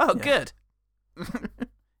guy. Oh, good.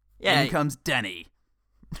 In comes Danny.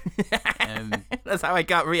 That's how I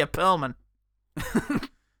got Rhea Perlman.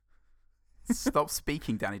 Stop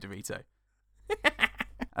speaking, Danny DeVito.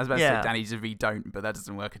 I was about to say Danny DeVito don't, but that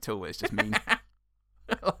doesn't work at all. It's just mean.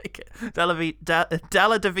 I like it. Dalla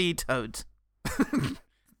DeVito'd.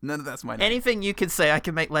 None of that's my name. Anything you can say, I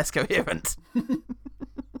can make less coherent.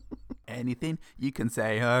 Anything you can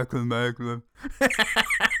say, I can make them.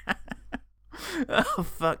 Oh,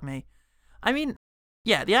 fuck me. I mean,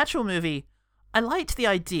 yeah, the actual movie, I liked the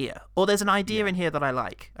idea, or there's an idea in here that I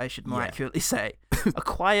like, I should more accurately say. A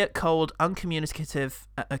quiet, cold, uncommunicative,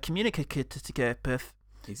 communicative,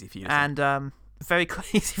 easy for you to and very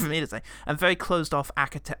easy for me to say, and very closed-off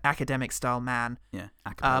academic-style man,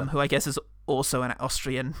 who I guess is also an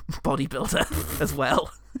Austrian bodybuilder as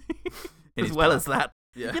well. As well as that.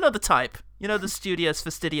 Yeah. You know the type. You know the studious,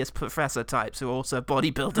 fastidious professor types who are also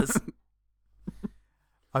bodybuilders.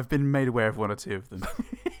 I've been made aware of one or two of them.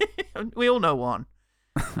 We all know one.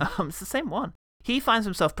 It's the same one. He finds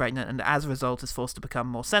himself pregnant and as a result is forced to become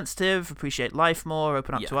more sensitive, appreciate life more,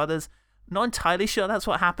 open up to others. Not entirely sure that's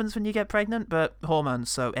what happens when you get pregnant, but hormones,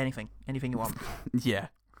 so anything you want. Yeah.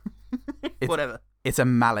 Whatever. It's a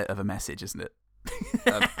mallet of a message, isn't it?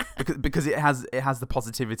 Because it has the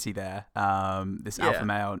positivity there. This alpha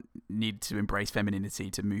male need to embrace femininity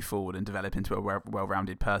to move forward and develop into a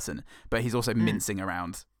well-rounded person, but he's also mincing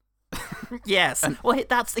around. Yes. Well,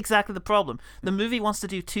 that's exactly the problem. The movie wants to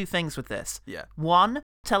do two things with this. Yeah. One,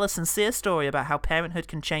 tell a sincere story about how parenthood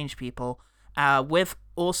can change people, with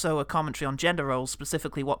also a commentary on gender roles,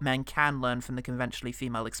 specifically what men can learn from the conventionally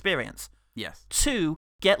female experience. Yes. Two,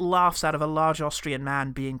 get laughs out of a large Austrian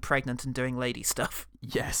man being pregnant and doing lady stuff.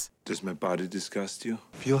 Yes. Does my body disgust you?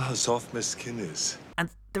 Feel how soft my skin is. And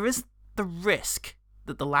there is the risk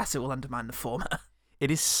that the latter will undermine the former.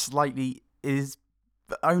 It is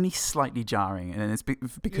only slightly jarring, and it's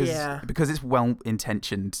because it's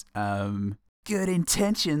well-intentioned, good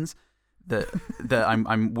intentions that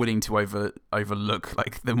I'm willing to overlook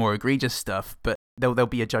like the more egregious stuff. But there'll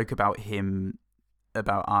be a joke about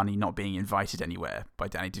Arnie not being invited anywhere by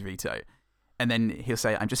Danny DeVito, and then he'll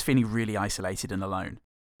say, "I'm just feeling really isolated and alone."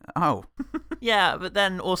 Oh, yeah, but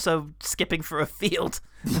then also skipping through a field,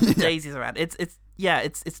 daisies around. It's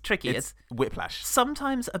tricky. It's whiplash.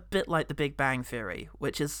 Sometimes a bit like The Big Bang Theory,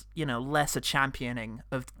 which is less a championing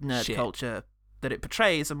of nerd culture that it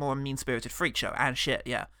portrays, a more mean-spirited freak show and shit.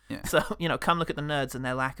 Yeah. So come look at the nerds and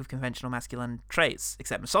their lack of conventional masculine traits,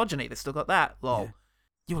 except misogyny. They still got that. Lol. Yeah.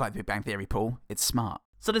 You like The Big Bang Theory, Paul. It's smart.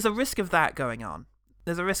 So there's a risk of that going on.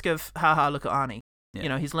 There's a risk of, haha, look at Arnie.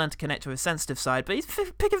 Yeah. He's learned to connect to his sensitive side, but he's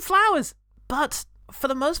picking flowers. But for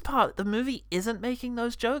the most part, the movie isn't making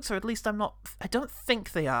those jokes, or at least I don't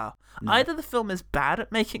think they are. No. Either the film is bad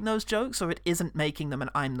at making those jokes, or it isn't making them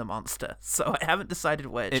and I'm the monster. So I haven't decided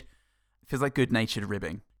which. It feels like good-natured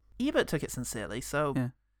ribbing. Ebert took it sincerely, so... Yeah.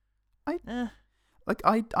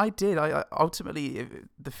 I did. I ultimately,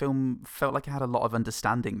 the film felt like it had a lot of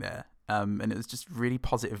understanding there, and it was just really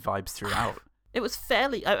positive vibes throughout. It was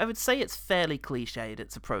fairly, I would say it's fairly cliched,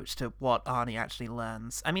 its approach to what Arnie actually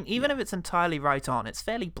learns. I mean, even if it's entirely right on, it's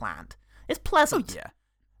fairly bland. It's pleasant. Oh, yeah.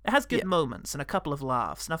 It has good moments and a couple of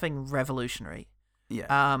laughs, nothing revolutionary.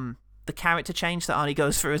 Yeah. The character change that Arnie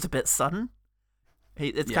goes through is a bit sudden.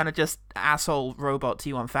 It's kind of just asshole robot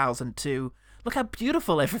T-1000 to look how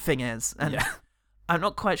beautiful everything is. And I'm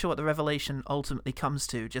not quite sure what the revelation ultimately comes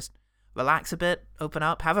to. Just relax a bit, open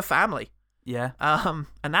up, have a family. Yeah.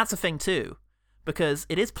 And that's a thing too. Because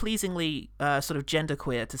it is pleasingly sort of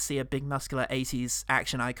genderqueer to see a big muscular 80s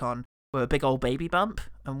action icon with a big old baby bump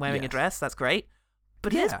and wearing a dress. That's great.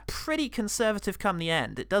 But it is pretty conservative come the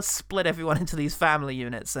end. It does split everyone into these family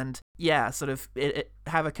units and, sort of it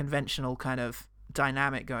have a conventional kind of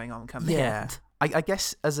dynamic going on come the end. I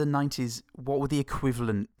guess as a 90s, what would the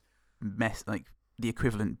equivalent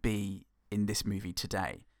be in this movie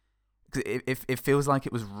today? Because it feels like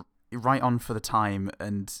it was right on for the time,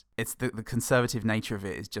 and it's the conservative nature of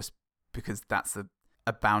it is just because that's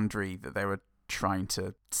a boundary that they were trying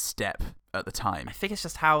to step at the time. I think it's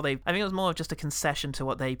just how I think it was more of just a concession to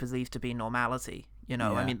what they believed to be normality. You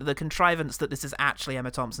know, I mean, the contrivance that this is actually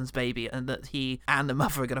Emma Thompson's baby and that he and the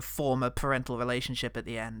mother are going to form a parental relationship at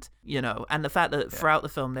the end, you know, and the fact that throughout the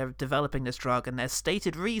film they're developing this drug and their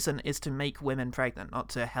stated reason is to make women pregnant, not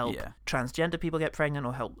to help transgender people get pregnant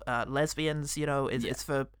or help lesbians, you know, it's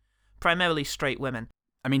for primarily straight women.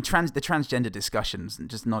 I mean, the transgender discussions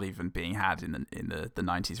just not even being had in the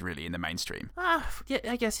 90s, really, in the mainstream. Yeah,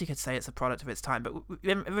 I guess you could say it's a product of its time, but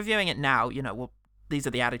reviewing it now, you know, these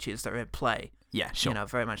are the attitudes that are in play. Yeah, sure. You know,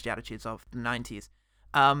 very much the attitudes of the 90s.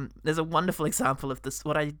 There's a wonderful example of this,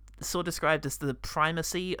 what I saw described as the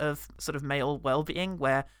primacy of sort of male well-being,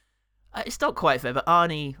 where it's not quite fair, but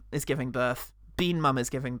Arnie is giving birth. Bean Mum is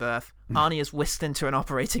giving birth. Arnie is whisked into an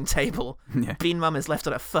operating table. Yeah. Bean Mum is left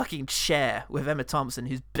on a fucking chair with Emma Thompson,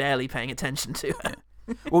 who's barely paying attention to her.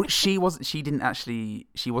 Yeah. Well, she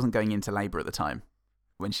wasn't going into labour at the time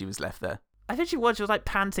when she was left there. I think she was like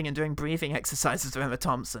panting and doing breathing exercises with Emma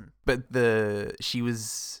Thompson. But she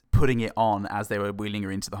was putting it on as they were wheeling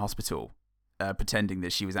her into the hospital, pretending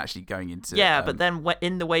that she was actually going into... Yeah, but then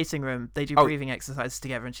in the waiting room, they do breathing exercises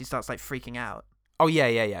together and she starts like freaking out. Oh,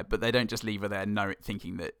 yeah. But they don't just leave her there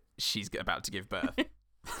thinking that she's about to give birth.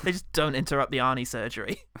 They just don't interrupt the Arnie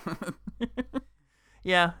surgery.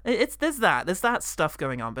 Yeah, there's that stuff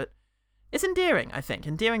going on, but it's endearing, I think.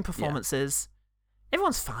 Endearing performances. Yeah.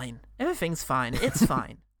 Everyone's fine. Everything's fine. It's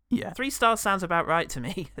fine. Yeah. 3 stars sounds about right to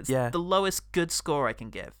me. It's the lowest good score I can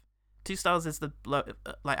give. 2 stars is the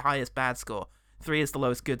highest bad score. 3 is the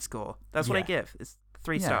lowest good score. That's what I give. It's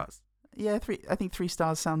 3 stars. Yeah, 3. I think 3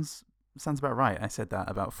 stars sounds about right. I said that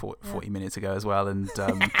about 40 minutes ago as well, and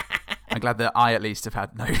I'm glad that I at least have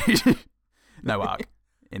had no arc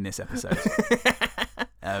in this episode.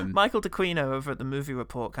 Michael DeQuino over at the Movie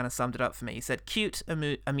Report kind of summed it up for me. He said, cute,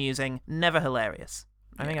 amusing, never hilarious.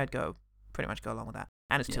 I think I'd pretty much go along with that.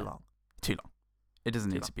 And it's too long. Too long. It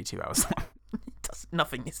doesn't need to be 2 hours long.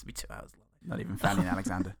 Nothing needs to be 2 hours long. Not even Fanny and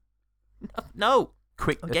Alexander. No.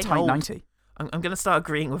 Quick, a tight 90. I'm going to start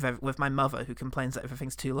agreeing with my mother, who complains that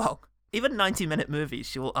everything's too long. Even 90-minute movies,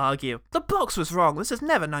 she will argue, the box was wrong. This is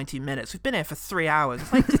never 90 minutes. We've been here for 3 hours.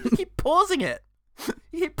 It's like, you keep pausing it.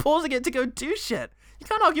 You keep pausing it to go do shit. You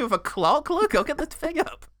can't argue with a clock. Look, I'll get the thing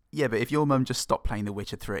up. Yeah, but if your mum just stopped playing The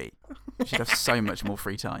Witcher 3, she'd have so much more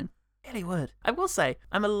free time. Really would. I will say,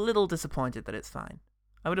 I'm a little disappointed that it's fine.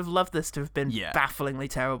 I would have loved this to have been bafflingly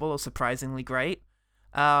terrible or surprisingly great.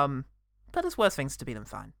 But there's worse things to be than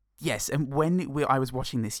fine. Yes, and when I was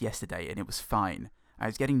watching this yesterday and it was fine, I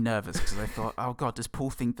was getting nervous because I thought, oh God, does Paul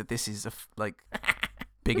think that this is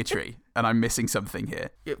bigotry and I'm missing something here?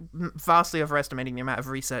 You're vastly overestimating the amount of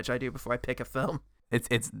research I do before I pick a film.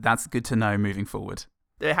 That's good to know moving forward.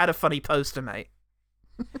 It had a funny poster, mate.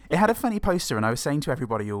 It had a funny poster, and I was saying to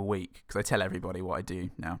everybody all week, because I tell everybody what I do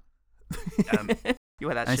now. You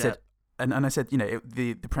wear that shirt. I said, you know,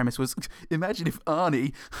 the premise was, imagine if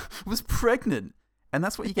Arnie was pregnant. And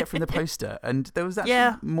that's what you get from the poster. And there was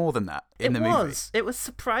actually more than that in the movie. It was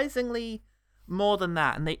surprisingly more than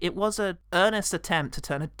that. And it was an earnest attempt to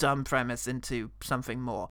turn a dumb premise into something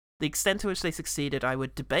more. The extent to which they succeeded, I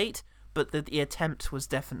would debate, but the attempt was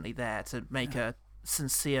definitely there to make a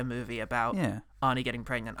sincere movie about Arnie getting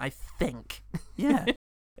pregnant, I think. Yeah.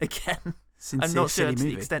 Again, sincere, I'm not sure to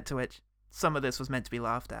movie. the extent to which some of this was meant to be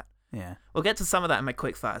laughed at. Yeah. We'll get to some of that in my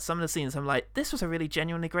quickfire. Some of the scenes I'm like, this was a really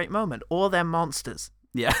genuinely great moment. Or they're monsters.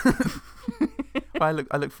 Yeah. Well,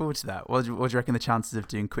 I look forward to that. What do you reckon the chances of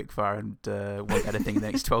doing quickfire and one editing in the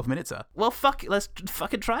next 12 minutes are? Well, fuck it. Let's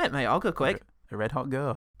fucking try it, mate. I'll go quick. A red hot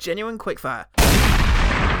go. Genuine quickfire.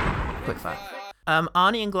 Quickfire.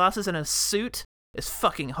 Arnie in glasses and a suit is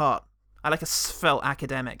fucking hot. I like a svelte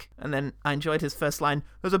academic. And then I enjoyed his first line,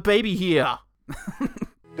 "There's a baby here."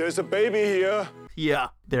 There's a baby here. Yeah.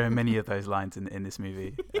 There are many of those lines in this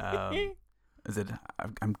movie. Is it,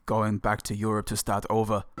 I'm going back to Europe to start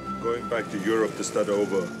over. Going back to Europe to start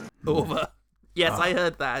over. Over. Yes, I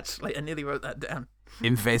heard that, actually. I nearly wrote that down.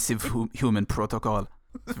 Invasive human protocol.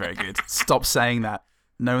 It's very good. Stop saying that.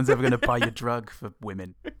 No one's ever going to buy your drug for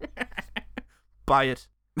women. Buy it.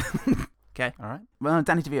 Okay. All right. Well,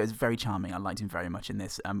 Danny DeVito is very charming. I liked him very much in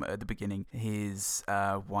this. At the beginning, his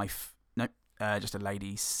wife, just a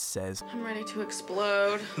lady, says, I'm ready to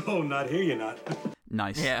explode. Oh, not here, you're not.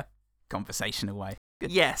 Nice. Yeah. Conversational way.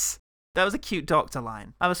 Good. Yes. That was a cute doctor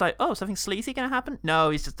line. I was like, oh, something sleazy going to happen? No,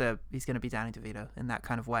 he's going to be Danny DeVito in that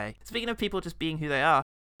kind of way. Speaking of people just being who they are,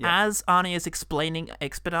 as Arnie is explaining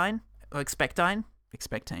Expectane,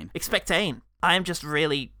 I am just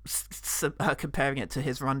really comparing it to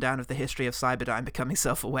his rundown of the history of Cyberdyne becoming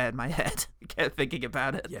self-aware in my head. I kept thinking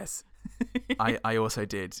about it. Yes. I also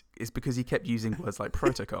did. It's because he kept using words like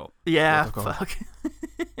protocol. Yeah, protocol. fuck.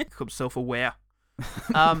 Become self-aware.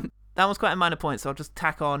 That was quite a minor point, so I'll just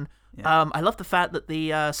tack on. Yeah. I love the fact that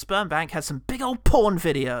the sperm bank has some big old porn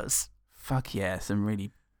videos. Fuck yeah, some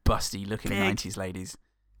really busty looking 90s ladies.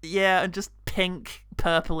 Yeah, and just pink,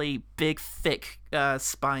 purpley, big, thick,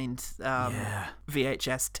 spined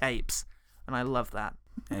VHS tapes. And I love that.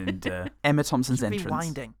 And Emma Thompson's entrance.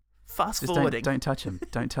 Rewinding. Fast just forwarding. Don't touch him.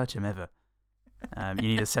 Don't touch him ever. You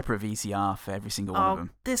need a separate VCR for every single one of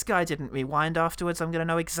them. This guy didn't rewind afterwards. I'm going to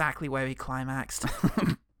know exactly where he climaxed.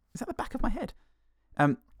 Is that the back of my head?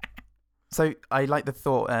 So I like the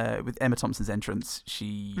thought with Emma Thompson's entrance.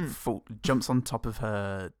 She jumps on top of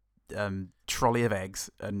her trolley of eggs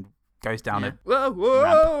and goes down a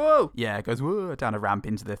ramp. Yeah, goes down a ramp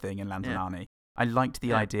into the thing and lands on Arnie. I liked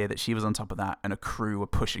the idea that she was on top of that and a crew were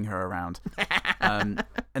pushing her around. But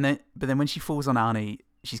then when she falls on Arnie,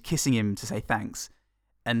 she's kissing him to say thanks,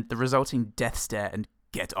 and the resulting death stare and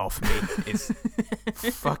 "get off me" is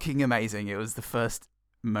fucking amazing. It was the first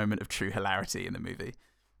moment of true hilarity in the movie.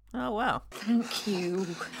 Oh, wow. Thank you.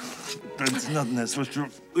 That's not necessary.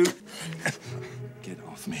 Get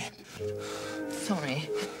off me. Sorry.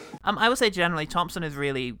 I would say generally Thompson is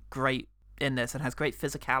really great in this and has great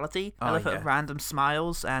physicality. I love her random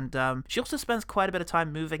smiles, and she also spends quite a bit of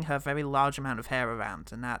time moving her very large amount of hair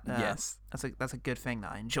around, and that that's a good thing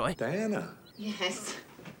that I enjoy. Diana. Yes.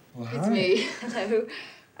 Well, it's hi. me. Hello.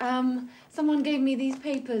 Someone gave me these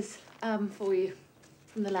papers for you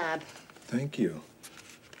from the lab. Thank you.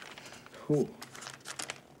 Who?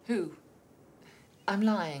 Who? I'm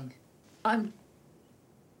lying. I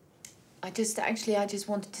just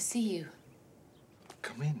wanted to see you.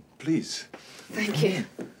 Come in, please. Thank you.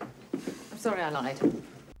 I'm sorry I lied.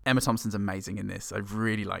 Emma Thompson's amazing in this. I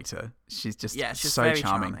really liked her. She's just she's so very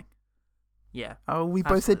charming. Yeah. Oh, we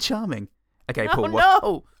both said charming. Okay, Paul.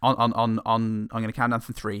 No. On I'm going to count down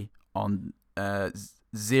from 3. On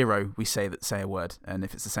 0, we say a word, and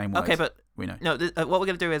if it's the same word, okay, but we know. No, what we're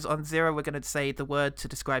going to do is on 0, we're going to say the word to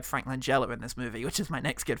describe Frank Langella in this movie, which is my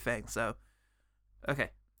next good thing. So, okay.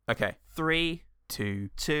 3,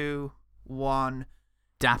 2, 1.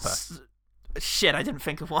 Dapper. Shit, I didn't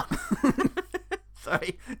think of one.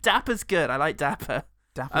 Sorry, Dapper's good. I like Dapper.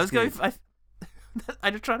 Dapper's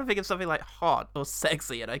I'm trying to think of something like hot or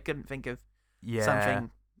sexy, and I couldn't think of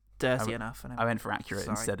something dirty enough. I went for accurate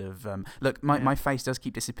instead of look. My face does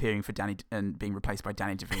keep disappearing for Danny and being replaced by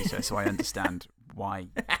Danny DeVito, so I understand why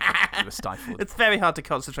you were stifled. It's very hard to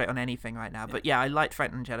concentrate on anything right now, but I liked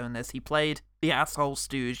Frank Langella in this. He played the asshole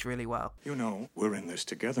stooge really well. You know, we're in this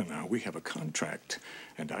together now. We have a contract,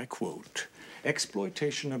 and I quote,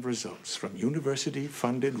 "Exploitation of results from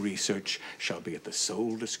university-funded research shall be at the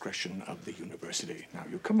sole discretion of the university." Now,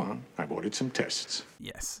 you come on. I've ordered some tests.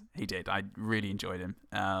 Yes, he did. I really enjoyed him.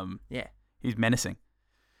 Yeah. He was menacing.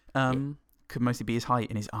 Could mostly be his height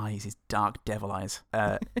and his eyes, his dark devil eyes.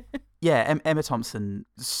 Emma Thompson,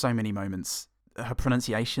 so many moments. Her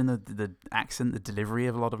pronunciation, the accent, the delivery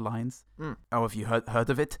of a lot of lines. Oh, have you heard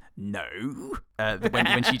of it? No.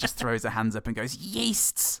 When she just throws her hands up and goes,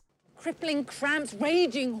 "Yeasts!" Crippling cramps,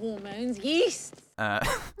 raging hormones, yeast.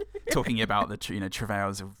 Talking about the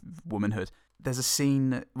travails of womanhood. There's a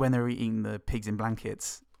scene when they're eating the pigs in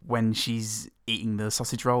blankets, when she's eating the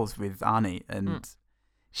sausage rolls with Arnie, and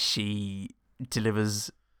she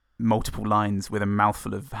delivers multiple lines with a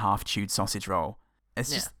mouthful of half-chewed sausage roll.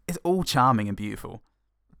 It's all charming and beautiful,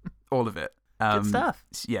 all of it. Good stuff.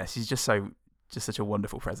 Yeah, she's just such a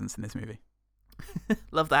wonderful presence in this movie.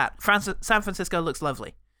 Love that. San Francisco looks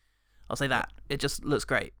lovely. I'll say that. It just looks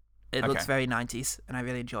great. It looks very 90s, and I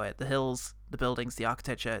really enjoy it. The hills, the buildings, the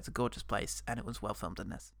architecture. It's a gorgeous place, and it was well filmed in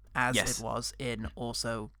this, as it was in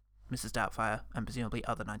also Mrs. Doubtfire and presumably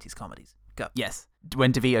other 90s comedies. Go. Yes.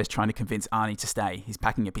 When DeVito's trying to convince Arnie to stay, he's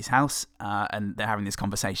packing up his house, and they're having this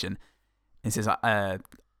conversation. He says, something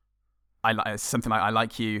like, "I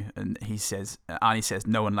like you," and Arnie says,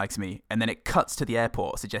 "No one likes me," and then it cuts to the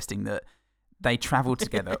airport, suggesting that they travelled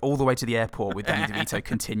together all the way to the airport with Danny DeVito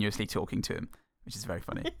continuously talking to him, which is very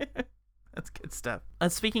funny. That's good stuff.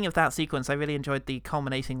 And speaking of that sequence, I really enjoyed the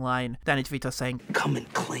culminating line, Danny DeVito saying, "Come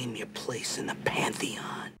and claim your place in the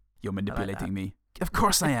Pantheon." You're manipulating me. Of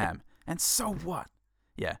course I am. And so what?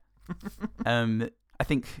 Yeah. I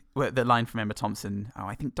think the line from Emma Thompson,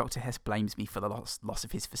 I think Dr. Hess blames me for the loss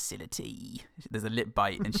of his facility. There's a lip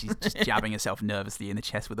bite and she's just jabbing herself nervously in the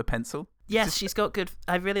chest with a pencil. Yes, she's got good...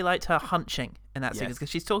 I really liked her hunching in that sequence because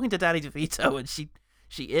she's talking to Danny DeVito and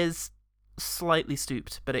she is slightly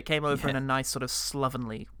stooped, but it came over in a nice sort of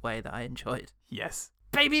slovenly way that I enjoyed. Yes.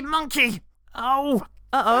 Baby monkey! Oh!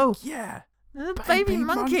 Uh-oh. Yeah. Baby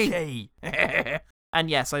monkey! And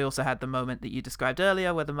yes, I also had the moment that you described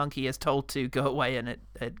earlier where the monkey is told to go away and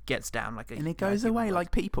it gets down like a... And it goes away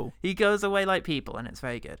like people. He goes away like people, and it's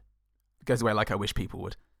very good. It goes away like I wish people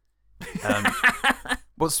would.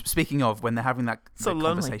 Well, speaking of, when they're having that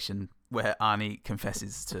conversation where Arnie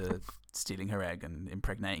confesses to stealing her egg and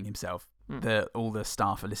impregnating himself, all the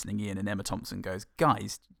staff are listening in, and Emma Thompson goes,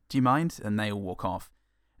 "Guys, do you mind?" And they all walk off.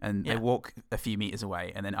 And they walk a few meters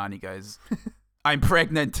away, and then Arnie goes, "I'm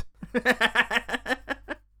pregnant."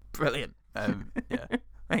 Brilliant. Yeah.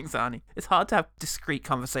 Thanks, Arnie. It's hard to have discreet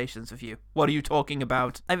conversations with you. What are you talking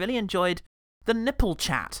about? I really enjoyed the nipple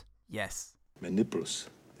chat. Yes. My nipples,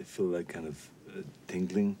 they feel like kind of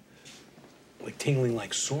tingling. Like tingling,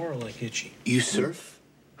 like sore, or like itchy? You surf?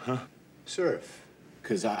 Huh? Surf.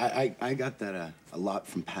 Because I got that a lot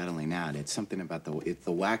from paddling out. It's something about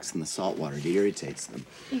the wax in the salt water. It irritates them.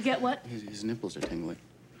 You get what? His nipples are tingling.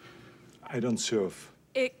 I don't surf.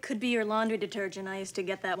 It could be your laundry detergent. I used to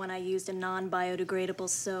get that when I used a non-biodegradable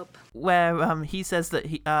soap. Where he says that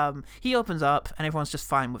he opens up and everyone's just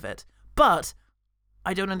fine with it. But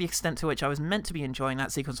I don't know the extent to which I was meant to be enjoying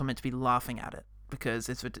that sequence or meant to be laughing at it because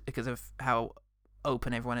of how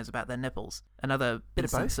open everyone is about their nipples. Another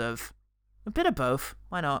instance of a bit of both.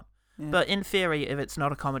 Why not? Yeah. But in theory, if it's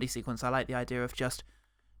not a comedy sequence, I like the idea of just,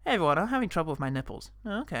 "Hey everyone, I'm having trouble with my nipples."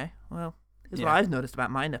 Oh, okay, well, here's what I've noticed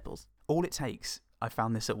about my nipples. All it takes, I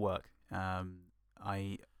found this at work. I'm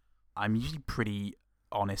usually pretty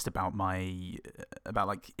honest about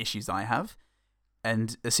like issues that I have,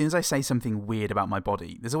 and as soon as I say something weird about my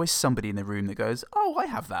body, there's always somebody in the room that goes, "Oh, I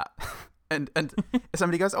have that," and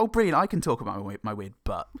somebody goes, "Oh, brilliant! I can talk about my weird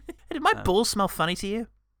butt." Did my balls smell funny to you?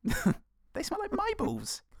 They smell like my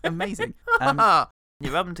balls. Amazing.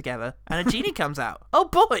 You rub them together, and a genie comes out. Oh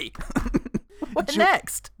boy! What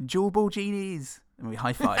next? Jewel ball genies. And we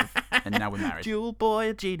high five, and now we're married. Jewel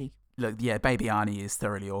boy, genie. Look, yeah, Baby Arnie is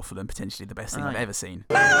thoroughly awful and potentially the best thing I've ever seen.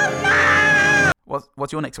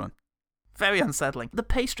 What's your next one? Very unsettling. The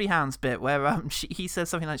pastry hounds bit where he says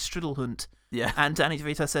something like Strudelhund. Yeah. And Danny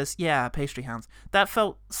DeVito says, "Yeah, pastry hounds." That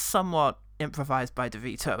felt somewhat improvised by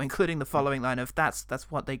DeVito, including the following line of, that's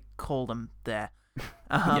what they call them there.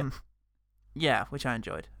 Yeah, which I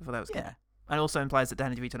enjoyed. I thought that was good. And also implies that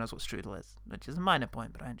Danny DeVito knows what strudel is, which is a minor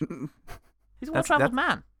point, but I enjoyed it. He's a well-travelled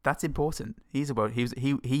man. That's important. He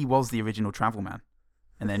was the original travel man,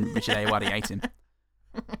 and then Richard Ayoade ate him.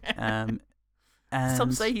 And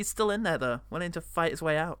some say he's still in there though, wanting to fight his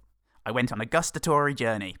way out. I went on a gustatory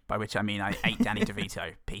journey, by which I mean I ate Danny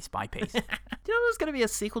DeVito piece by piece. Do you know there's going to be a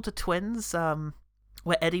sequel to Twins,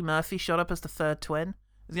 where Eddie Murphy showed up as the third twin?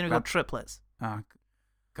 It's going to be called Triplets. Oh,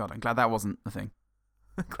 God, I'm glad that wasn't a thing.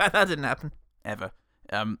 Glad that didn't happen. Ever.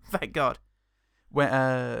 Thank God.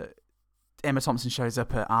 Where Emma Thompson shows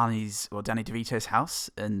up at Danny DeVito's house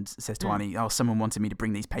and says to Arnie, "Oh, someone wanted me to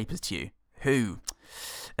bring these papers to you." Who?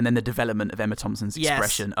 And then the development of Emma Thompson's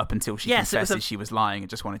expression up until she confesses she was lying and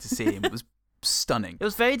just wanted to see him was stunning. It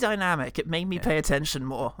was very dynamic. It made me pay attention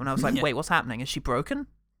more when I was like, wait, what's happening? Is she broken?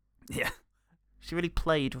 Yeah. She really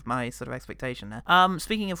played with my sort of expectation there.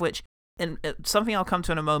 Speaking of which, and something I'll come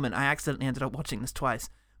to in a moment, I accidentally ended up watching this twice.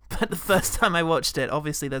 But the first time I watched it,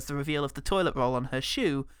 obviously there's the reveal of the toilet roll on her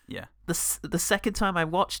shoe. Yeah. The second time I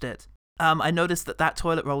watched it, I noticed that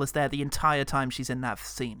toilet roll is there the entire time she's in that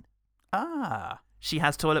scene. Ah. She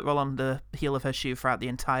has toilet roll on the heel of her shoe throughout the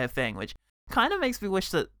entire thing, which kind of makes me wish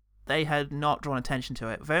that they had not drawn attention to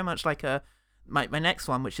it. Very much like my next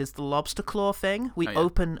one, which is the lobster claw thing. We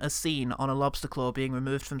open a scene on a lobster claw being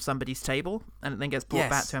removed from somebody's table, and it then gets brought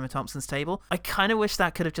back to Emma Thompson's table. I kind of wish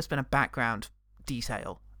that could have just been a background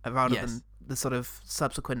detail rather than the sort of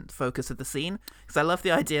subsequent focus of the scene. Because I love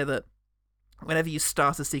the idea that whenever you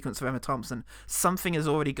start a sequence of Emma Thompson, something has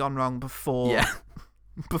already gone wrong before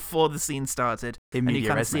before the scene started, and you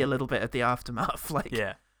kind of see a little bit of the aftermath. Like,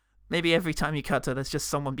 maybe every time you cut to, there's just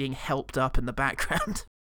someone being helped up in the background.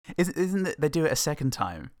 Isn't it? They do it a second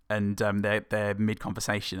time, and they're mid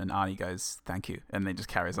conversation, and Arnie goes, "Thank you," and then just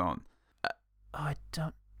carries on. I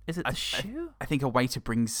don't. Is it the shoe? I think a waiter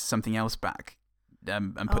brings something else back,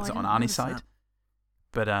 and puts it on Arnie's side. That.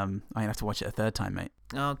 But I'm gonna have to watch it a third time, mate.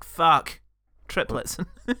 Oh fuck! Triplets.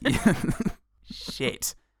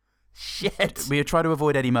 Shit. We try to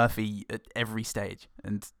avoid Eddie Murphy at every stage,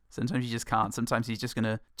 and sometimes you just can't. Sometimes he's just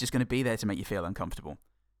gonna be there to make you feel uncomfortable.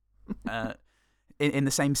 In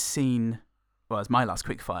the same scene, well, as my last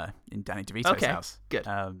quickfire in Danny DeVito's house. Good.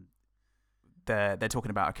 They're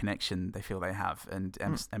talking about a connection they feel they have, and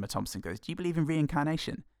Emma Thompson goes, "Do you believe in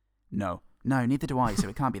reincarnation?" No, neither do I. So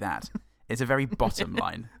it can't be that. It's a very bottom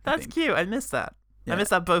line. That's cute. I missed that. Yeah. I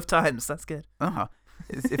missed that both times. That's good.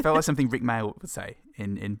 It felt like something Rick Mayall would say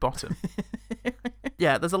in Bottom.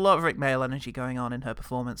 Yeah, there's a lot of Rick Mayall energy going on in her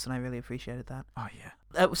performance, and I really appreciated that. Oh, yeah.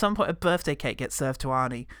 At some point, a birthday cake gets served to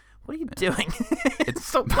Arnie. What are you doing?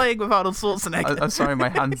 Stop playing with Arnold Schwarzenegger. I'm sorry, my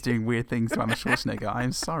hand's doing weird things to Arnold Schwarzenegger.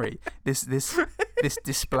 I'm sorry. This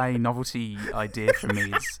display novelty idea for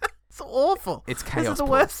me is... It's awful. It's chaos. This is the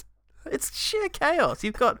worst. It's sheer chaos.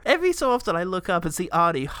 You've got... Every so often I look up and see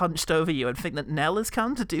Arnie hunched over you and think that Nell has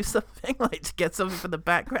come to do something, like to get something from the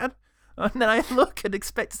background. And then I look and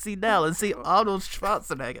expect to see Nell and see Arnold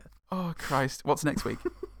Schwarzenegger. Oh, Christ. What's next week?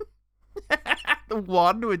 The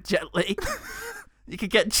one with Jet Li. You could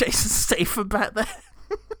get Jason Statham back there.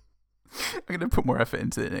 I'm going to put more effort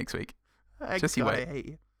into it next week. Just you wait. I hate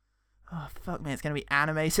you. Oh, fuck me. It's going to be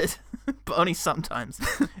animated, but only sometimes.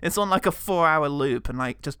 It's on like a 4-hour loop, and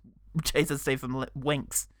like just Jason Statham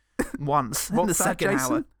winks once in the second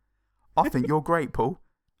hour. I think you're great, Paul.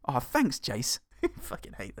 Oh, thanks, Jace.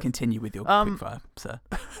 Fucking hate this. Continue with your quickfire, sir.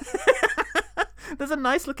 There's a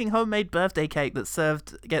nice looking homemade birthday cake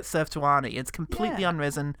that gets served to Arnie. It's completely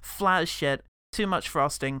unrisen, flat as shit, too much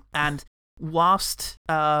frosting, and whilst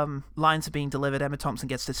lines are being delivered, Emma Thompson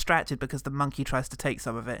gets distracted because the monkey tries to take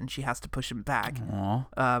some of it and she has to push him back,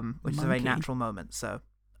 which is a very natural moment. So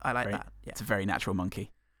I like that. Yeah. It's a very natural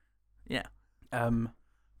monkey. Yeah.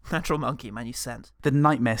 Natural monkey, man, you sent. The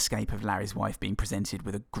nightmare-scape of Larry's wife being presented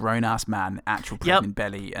with a grown-ass man, actual pregnant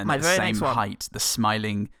belly, and the same height, the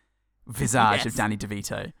smiling visage of Danny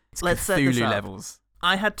DeVito. It's Cthulhu levels.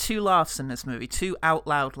 I had 2 laughs in this movie, 2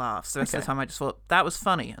 out-loud laughs. The rest of the time I just thought, that was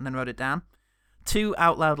funny, and then wrote it down. 2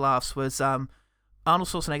 out-loud laughs was Arnold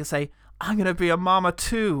Schwarzenegger say, "I'm going to be a mama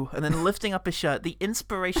too," and then lifting up his shirt, the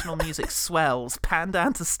inspirational music swells, pan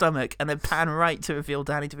down to stomach, and then pan right to reveal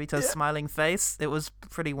Danny DeVito's smiling face. It was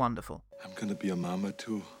pretty wonderful. I'm going to be a mama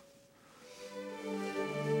too.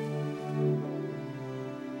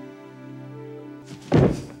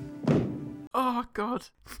 Oh, God.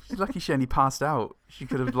 She's lucky she only passed out. She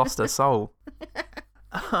could have lost her soul.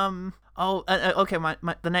 Okay,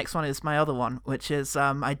 the next one is my other one, which is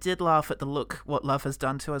I did laugh at the Look What Love Has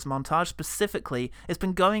Done to Us montage. Specifically, it's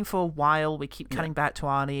been going for a while. We keep cutting back to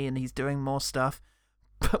Arnie, and he's doing more stuff.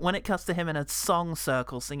 But when it cuts to him in a song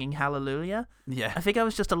circle singing Hallelujah, I think I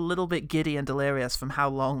was just a little bit giddy and delirious from how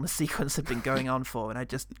long the sequence had been going on for, and I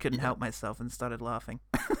just couldn't help myself and started laughing.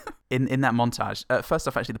 In that montage, first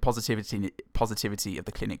off, actually, the positivity of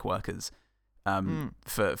the clinic workers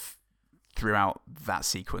throughout that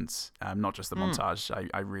sequence, not just the montage,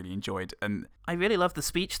 I really enjoyed. And I really loved the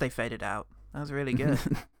speech they faded out. That was really good.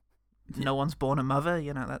 No one's born a mother,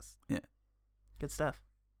 that's good stuff.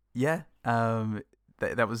 Yeah,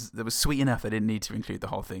 that was sweet enough. They didn't need to include the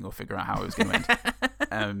whole thing or figure out how it was going to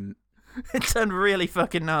end. It turned really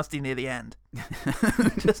fucking nasty near the end.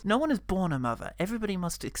 Just, no one is born a mother. Everybody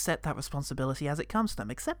must accept that responsibility as it comes to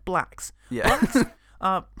them, except blacks. Yeah.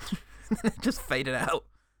 Blacks, just faded out.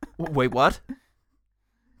 Wait, what?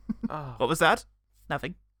 What was that?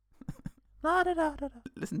 Nothing.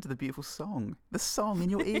 Listen to the beautiful song. The song in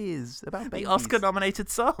your ears about babies. The Oscar-nominated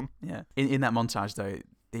song. Yeah. In that montage, though,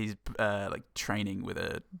 he's like training with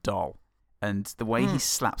a doll. And the way he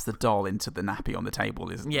slaps the doll into the nappy on the table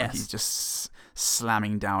is like he's just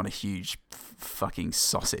slamming down a huge fucking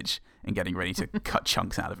sausage and getting ready to cut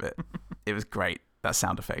chunks out of it. It was great, that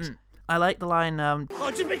sound effect. I like the line,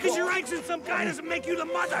 just because your rank's in some guy doesn't make you the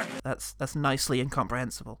mother. That's nicely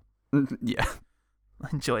incomprehensible. Yeah. I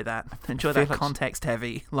enjoy that. Enjoy that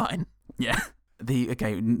context-heavy line. Yeah.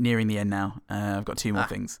 Nearing the end now. I've got 2 more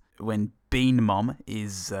things. When Bean Mom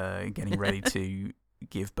is getting ready to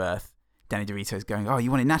give birth, Danny DeVito's going, "Oh, you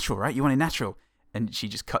want it natural, right? You want it natural." and she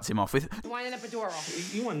just cuts him off with, Wine and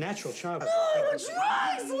epidural. You want natural child. Drugs!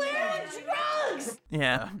 We're drugs!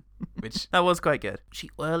 Yeah. which that was quite good. She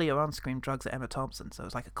earlier on screamed drugs at Emma Thompson, so it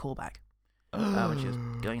was like a callback when she was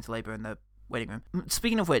going into labour in the waiting room.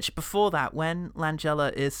 Speaking of which, before that, when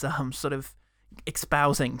Langella is sort of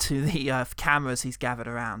espousing to the cameras he's gathered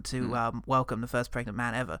around to welcome the first pregnant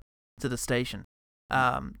man ever to the station,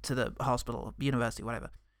 to the hospital, university, whatever,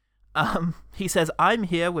 he says, "I'm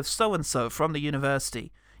here with so-and-so from the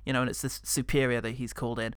university," and it's this superior that he's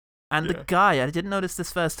called in. And the guy, I didn't notice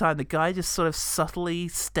this first time, the guy just sort of subtly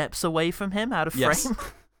steps away from him out of frame. Yes.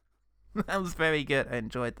 That was very good. I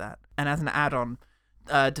enjoyed that. And as an add-on,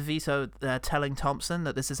 DeVito telling Thompson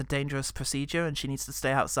that this is a dangerous procedure and she needs to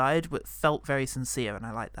stay outside felt very sincere, and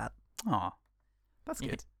I like that. Aw, that's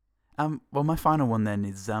good. Well, my final one then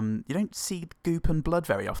is you don't see goop and blood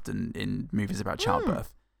very often in movies about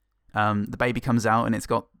childbirth. The baby comes out and it's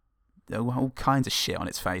got all kinds of shit on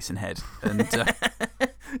its face and head. And,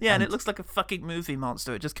 and it looks like a fucking movie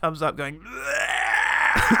monster. It just comes up going...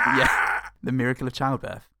 yeah, the miracle of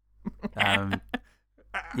childbirth.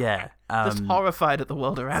 Just horrified at the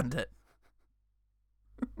world around it.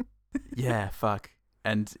 Yeah, fuck.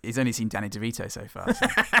 And he's only seen Danny DeVito so far. So.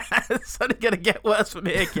 It's only going to get worse from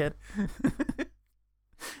here, kid.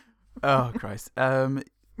 Oh, Christ.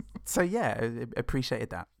 So, yeah,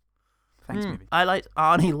 appreciated that. Thanks, movie. I liked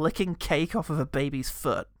Arnie licking cake off of a baby's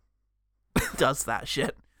foot. Does that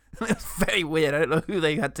shit. It's very weird. I don't know who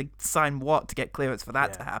they had to sign what to get clearance for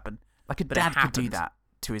that to happen. Like a dad could do that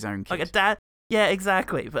to his own kid. Like a dad... Yeah,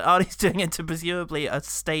 exactly. But Arnie's doing it to presumably a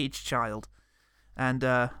stage child. And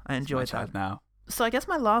I enjoyed that. Now. So I guess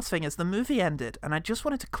my last thing is the movie ended, and I just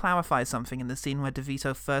wanted to clarify something in the scene where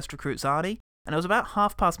DeVito first recruits Arnie. And it was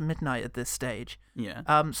about midnight at this stage.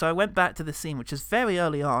 Yeah. So I went back to the scene, which is very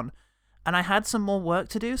early on, and I had some more work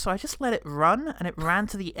to do, so I just let it run, and it ran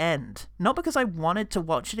to the end. Not because I wanted to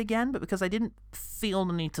watch it again, but because I didn't feel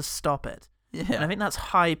the need to stop it. Yeah. And I think that's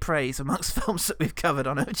high praise amongst films that we've covered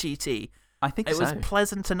on OGT. I think it was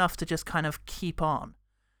pleasant enough to just kind of keep on.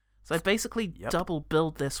 So I basically double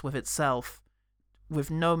billed this with itself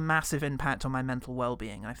with no massive impact on my mental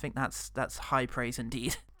well-being. I think that's high praise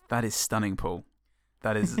indeed. That is stunning, Paul.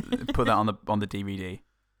 That is put that on the DVD.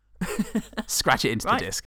 Scratch it into the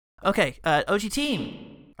disc. Okay, OG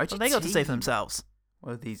Team. What have they got to say for themselves?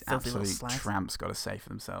 What have these absolute tramps got to say for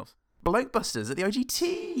themselves? Blokebusters at the OG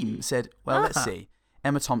Team said, well, let's see.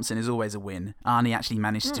 Emma Thompson is always a win. Arnie actually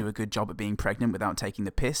managed to do a good job at being pregnant without taking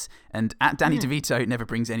the piss. And Danny DeVito never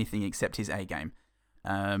brings anything except his A game.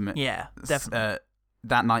 Yeah, definitely.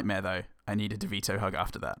 That nightmare, though, I need a DeVito hug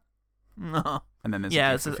after that. No. And then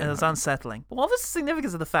there's it was unsettling. What was the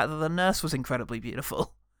significance of the fact that the nurse was incredibly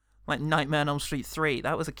beautiful? Like Nightmare on Elm Street 3,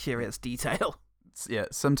 that was a curious detail. Yeah,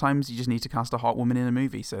 sometimes you just need to cast a hot woman in a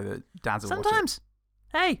movie so that dads will watch it. Sometimes.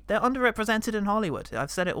 Hey, they're underrepresented in Hollywood. I've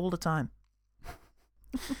said it all the time.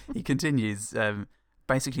 He continues,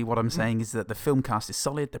 basically what I'm saying is that the film cast is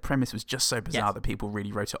solid. The premise was just so bizarre that people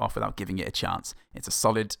really wrote it off without giving it a chance. It's a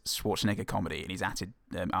solid Schwarzenegger comedy, and he's added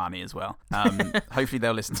Arnie as well. Hopefully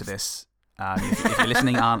they'll listen to this. If you're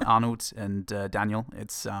listening, Arnold and Daniel,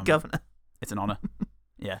 it's Governor. It's an honor.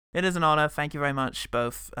 Yeah, it is an honor. Thank you very much,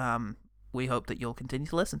 both. We hope that you'll continue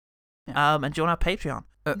to listen. Yeah. And join our Patreon.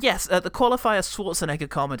 Yes, the qualifier Schwarzenegger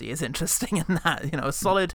comedy is interesting in that, a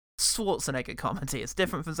solid Schwarzenegger comedy. It's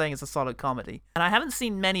different from saying it's a solid comedy. And I haven't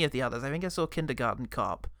seen many of the others. I think I saw Kindergarten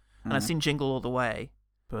Cop, and I've seen Jingle All the Way.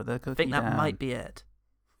 But I think that might be it.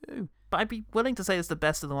 Ooh. But I'd be willing to say it's the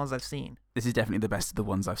best of the ones I've seen. This is definitely the best of the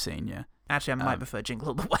ones I've seen, yeah. Actually, I might prefer Jingle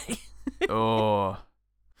All the Way. Oh,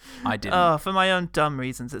 I didn't. Oh, for my own dumb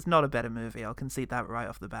reasons. It's not a better movie. I'll concede that right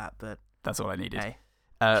off the bat, but... That's all I needed. Hey,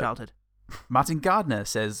 childhood. Martin Gardner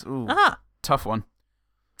says, ooh, tough one.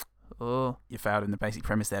 Oh. You failed in the basic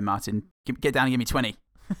premise there, Martin. Get down and give me 20.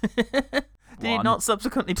 Did he not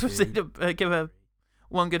subsequently proceed to give her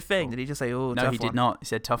one good thing? Did he just say, oh, tough one? No, he did not. He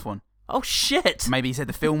said tough one. Oh, shit. Maybe he said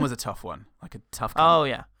the film was a tough one. Like a tough Oh,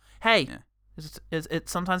 yeah. Hey,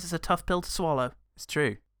 sometimes it's a tough pill to swallow. It's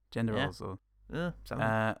true. Gender roles. Or...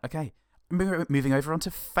 okay. Moving over onto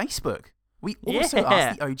Facebook. We also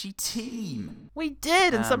asked the OG Team. We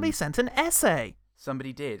did, and somebody sent an essay.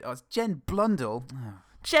 Somebody did. Oh, it's Jen Blundell.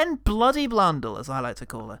 Jen Bloody Blundell, as I like to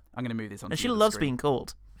call her. I'm going to move this on. And she loves being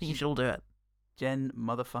called. I think you should all do it. Jen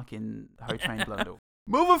motherfucking Ho-Train Blundell.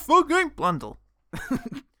 Motherfucking Blundell.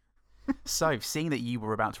 So, seeing that you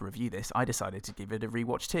were about to review this, I decided to give it a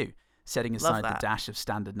rewatch too. Setting aside the dash of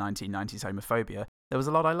standard 1990s homophobia, There was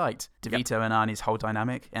a lot I liked. DeVito and Arnie's whole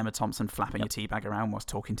dynamic, Emma Thompson flapping a teabag around whilst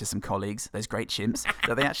talking to some colleagues, those great chimps,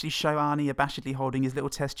 that they actually show Arnie abashedly holding his little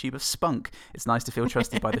test tube of spunk. It's nice to feel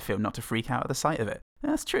trusted by the film not to freak out at the sight of it.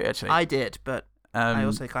 That's true, actually. I did, but I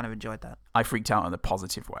also kind of enjoyed that. I freaked out in a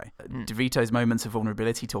positive way. DeVito's moments of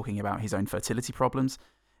vulnerability talking about his own fertility problems.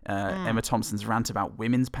 Emma Thompson's rant about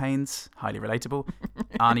women's pains, highly relatable.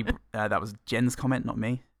 Arnie, that was Jen's comment, not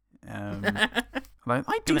me.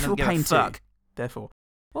 I do feel pain too. Therefore,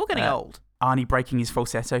 we're getting old. Arnie breaking his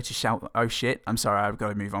falsetto to shout, "Oh shit!" I'm sorry, I've got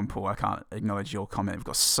to move on, Paul. I can't acknowledge your comment. We've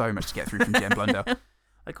got so much to get through from Jen Blundell.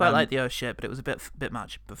 I quite like the "oh shit," but it was a bit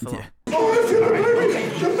much before. Yeah.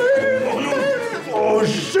 Oh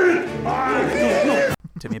shit!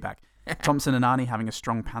 Took me back. Thompson and Arnie having a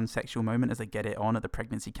strong pansexual moment as they get it on at the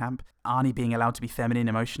pregnancy camp. Arnie being allowed to be feminine,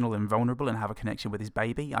 emotional, and vulnerable and have a connection with his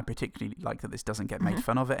baby. I particularly like that this doesn't get made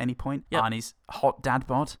fun of at any point. Yep. Arnie's hot dad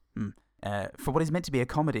bod. For what is meant to be a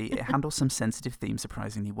comedy, it handles some sensitive themes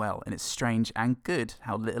surprisingly well, and it's strange and good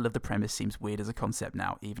how little of the premise seems weird as a concept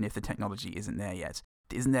now, even if the technology isn't there yet.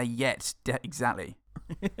 Isn't there yet? Exactly.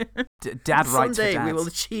 Dad writes for dads. Someday we will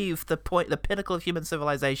achieve the pinnacle of human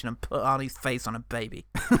civilization and put Arnie's face on a baby.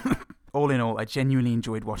 All in all, I genuinely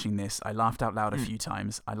enjoyed watching this. I laughed out loud a few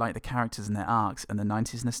times. I liked the characters and their arcs, and the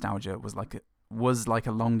 90s nostalgia was like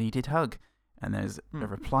a long-needed hug. And there's a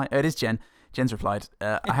reply. It is Jen. Jen's replied,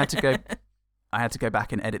 I had to go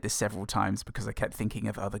back and edit this several times because I kept thinking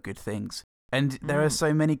of other good things. And there are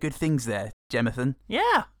so many good things there, Jemathan.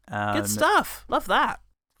 Yeah, good stuff. Love that.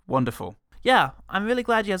 Wonderful. Yeah, I'm really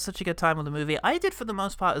glad you had such a good time with the movie. I did for the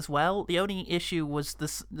most part as well. The only issue was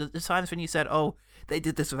the times when you said, oh, they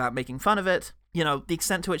did this without making fun of it. You know, the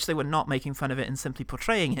extent to which they were not making fun of it and simply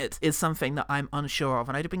portraying it is something that I'm unsure of.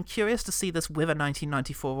 And I'd have been curious to see this with a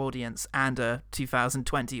 1994 audience and a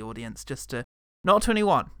 2020 audience, just to... Not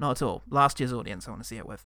 21, not at all. Last year's audience I want to see it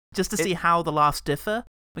with. Just to see how the laughs differ,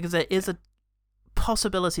 because there is a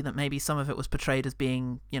possibility that maybe some of it was portrayed as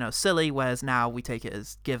being, silly, whereas now we take it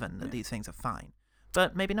as given that these things are fine.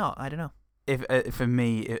 But maybe not, I don't know. If for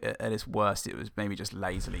me, at its worst, it was maybe just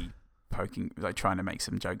lazily poking, like trying to make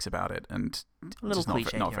some jokes about it, and a little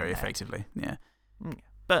just not very effectively. Yeah.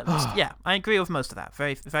 But yeah, I agree with most of that.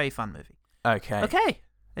 Very, very fun movie. Okay.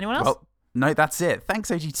 Anyone else? Well, no, that's it.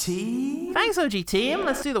 Thanks, OG team. Thanks, OG team.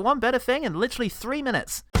 Let's do the one better thing in literally 3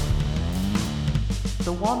 minutes.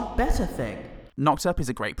 The one better thing. Knocked Up is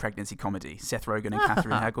a great pregnancy comedy. Seth Rogen and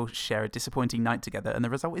Katherine Heigl share a disappointing night together, and the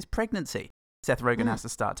result is pregnancy. Seth Rogen has to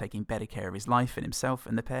start taking better care of his life and himself,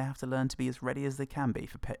 and the pair have to learn to be as ready as they can be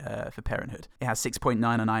for parenthood. It has 6.9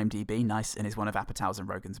 on IMDb, nice, and is one of Apatow's and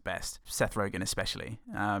Rogen's best. Seth Rogen especially.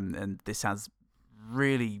 And this has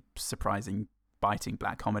really surprising, biting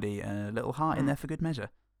black comedy and a little heart in there for good measure.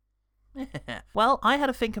 Well, I had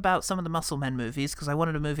to think about some of the Muscle Men movies because I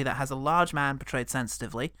wanted a movie that has a large man portrayed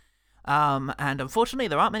sensitively. And unfortunately,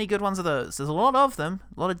 there aren't many good ones of those. There's a lot of them.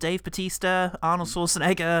 A lot of Dave Bautista, Arnold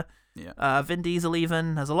Schwarzenegger, Vin Diesel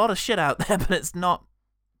even. There's a lot of shit out there, but it's not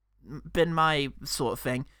been my sort of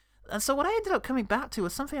thing. And so what I ended up coming back to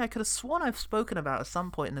was something I could have sworn I've spoken about at some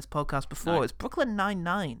point in this podcast before. It's Brooklyn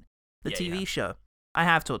Nine-Nine, the TV show. I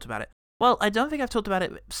have talked about it. Well, I don't think I've talked about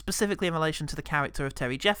it specifically in relation to the character of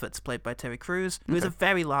Terry Jeffords, played by Terry Crews, who is a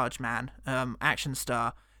very large man, action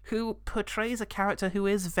star, who portrays a character who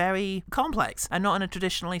is very complex and not in a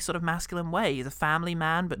traditionally sort of masculine way. He's a family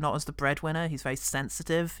man, but not as the breadwinner. He's very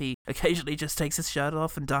sensitive. He occasionally just takes his shirt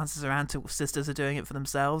off and dances around to sisters are doing it for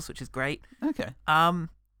themselves, which is great. Okay.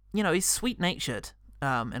 He's sweet-natured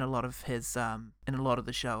in a lot of his in a lot of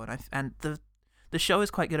the show, and the show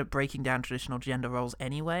is quite good at breaking down traditional gender roles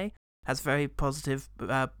anyway. Has very positive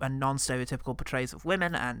and non-stereotypical portrayals of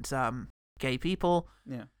women and gay people.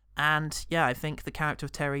 Yeah. And yeah, I think the character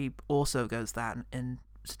of Terry also goes that in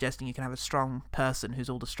suggesting you can have a strong person who's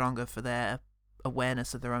all the stronger for their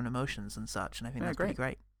awareness of their own emotions and such. And I think that's pretty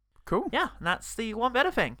great. Cool. Yeah, and that's the one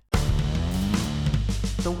better thing.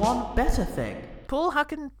 The one better thing. Paul, how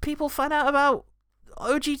can people find out about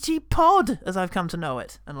OGT Pod as I've come to know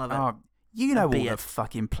it and love it? You know all the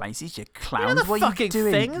fucking places, you clowns. What are you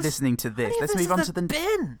doing listening to this? Let's move on to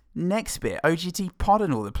the next bit. OGT Pod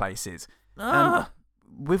and all the places.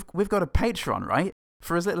 We've got a Patreon, right?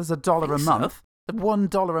 For as little as $1 a month.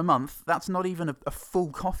 $1 a month. That's not even a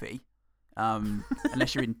full coffee.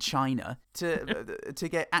 Unless you're in China, to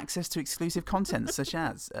get access to exclusive content such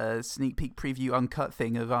as a sneak peek preview uncut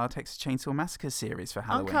thing of our Texas Chainsaw Massacre series for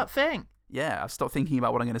Halloween. Uncut thing? Yeah, I've stopped thinking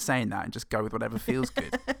about what I'm going to say in that and just go with whatever feels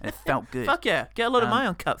good. And it felt good. Fuck yeah. Get a load of my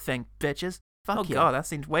uncut thing, bitches. Fuck yeah. God, that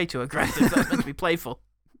seems way too aggressive. That's meant to be playful.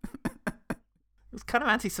 It was kind of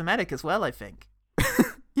anti-Semitic as well, I think.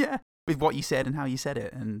 Yeah. with what you said and how you said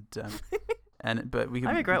it, but we can.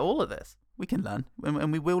 I regret all of this. We can learn,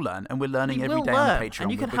 and we will learn, and we're learning every day on Patreon.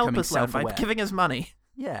 And you can help us learn by giving us money.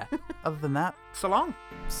 Yeah. Other than that, so long.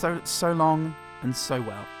 So long and so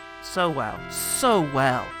well. So well.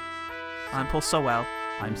 I'm Paul Sowell.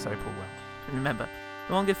 I'm so Paul Well. Remember,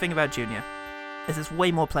 the one good thing about Junior is it's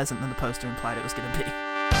way more pleasant than the poster implied it was going to be.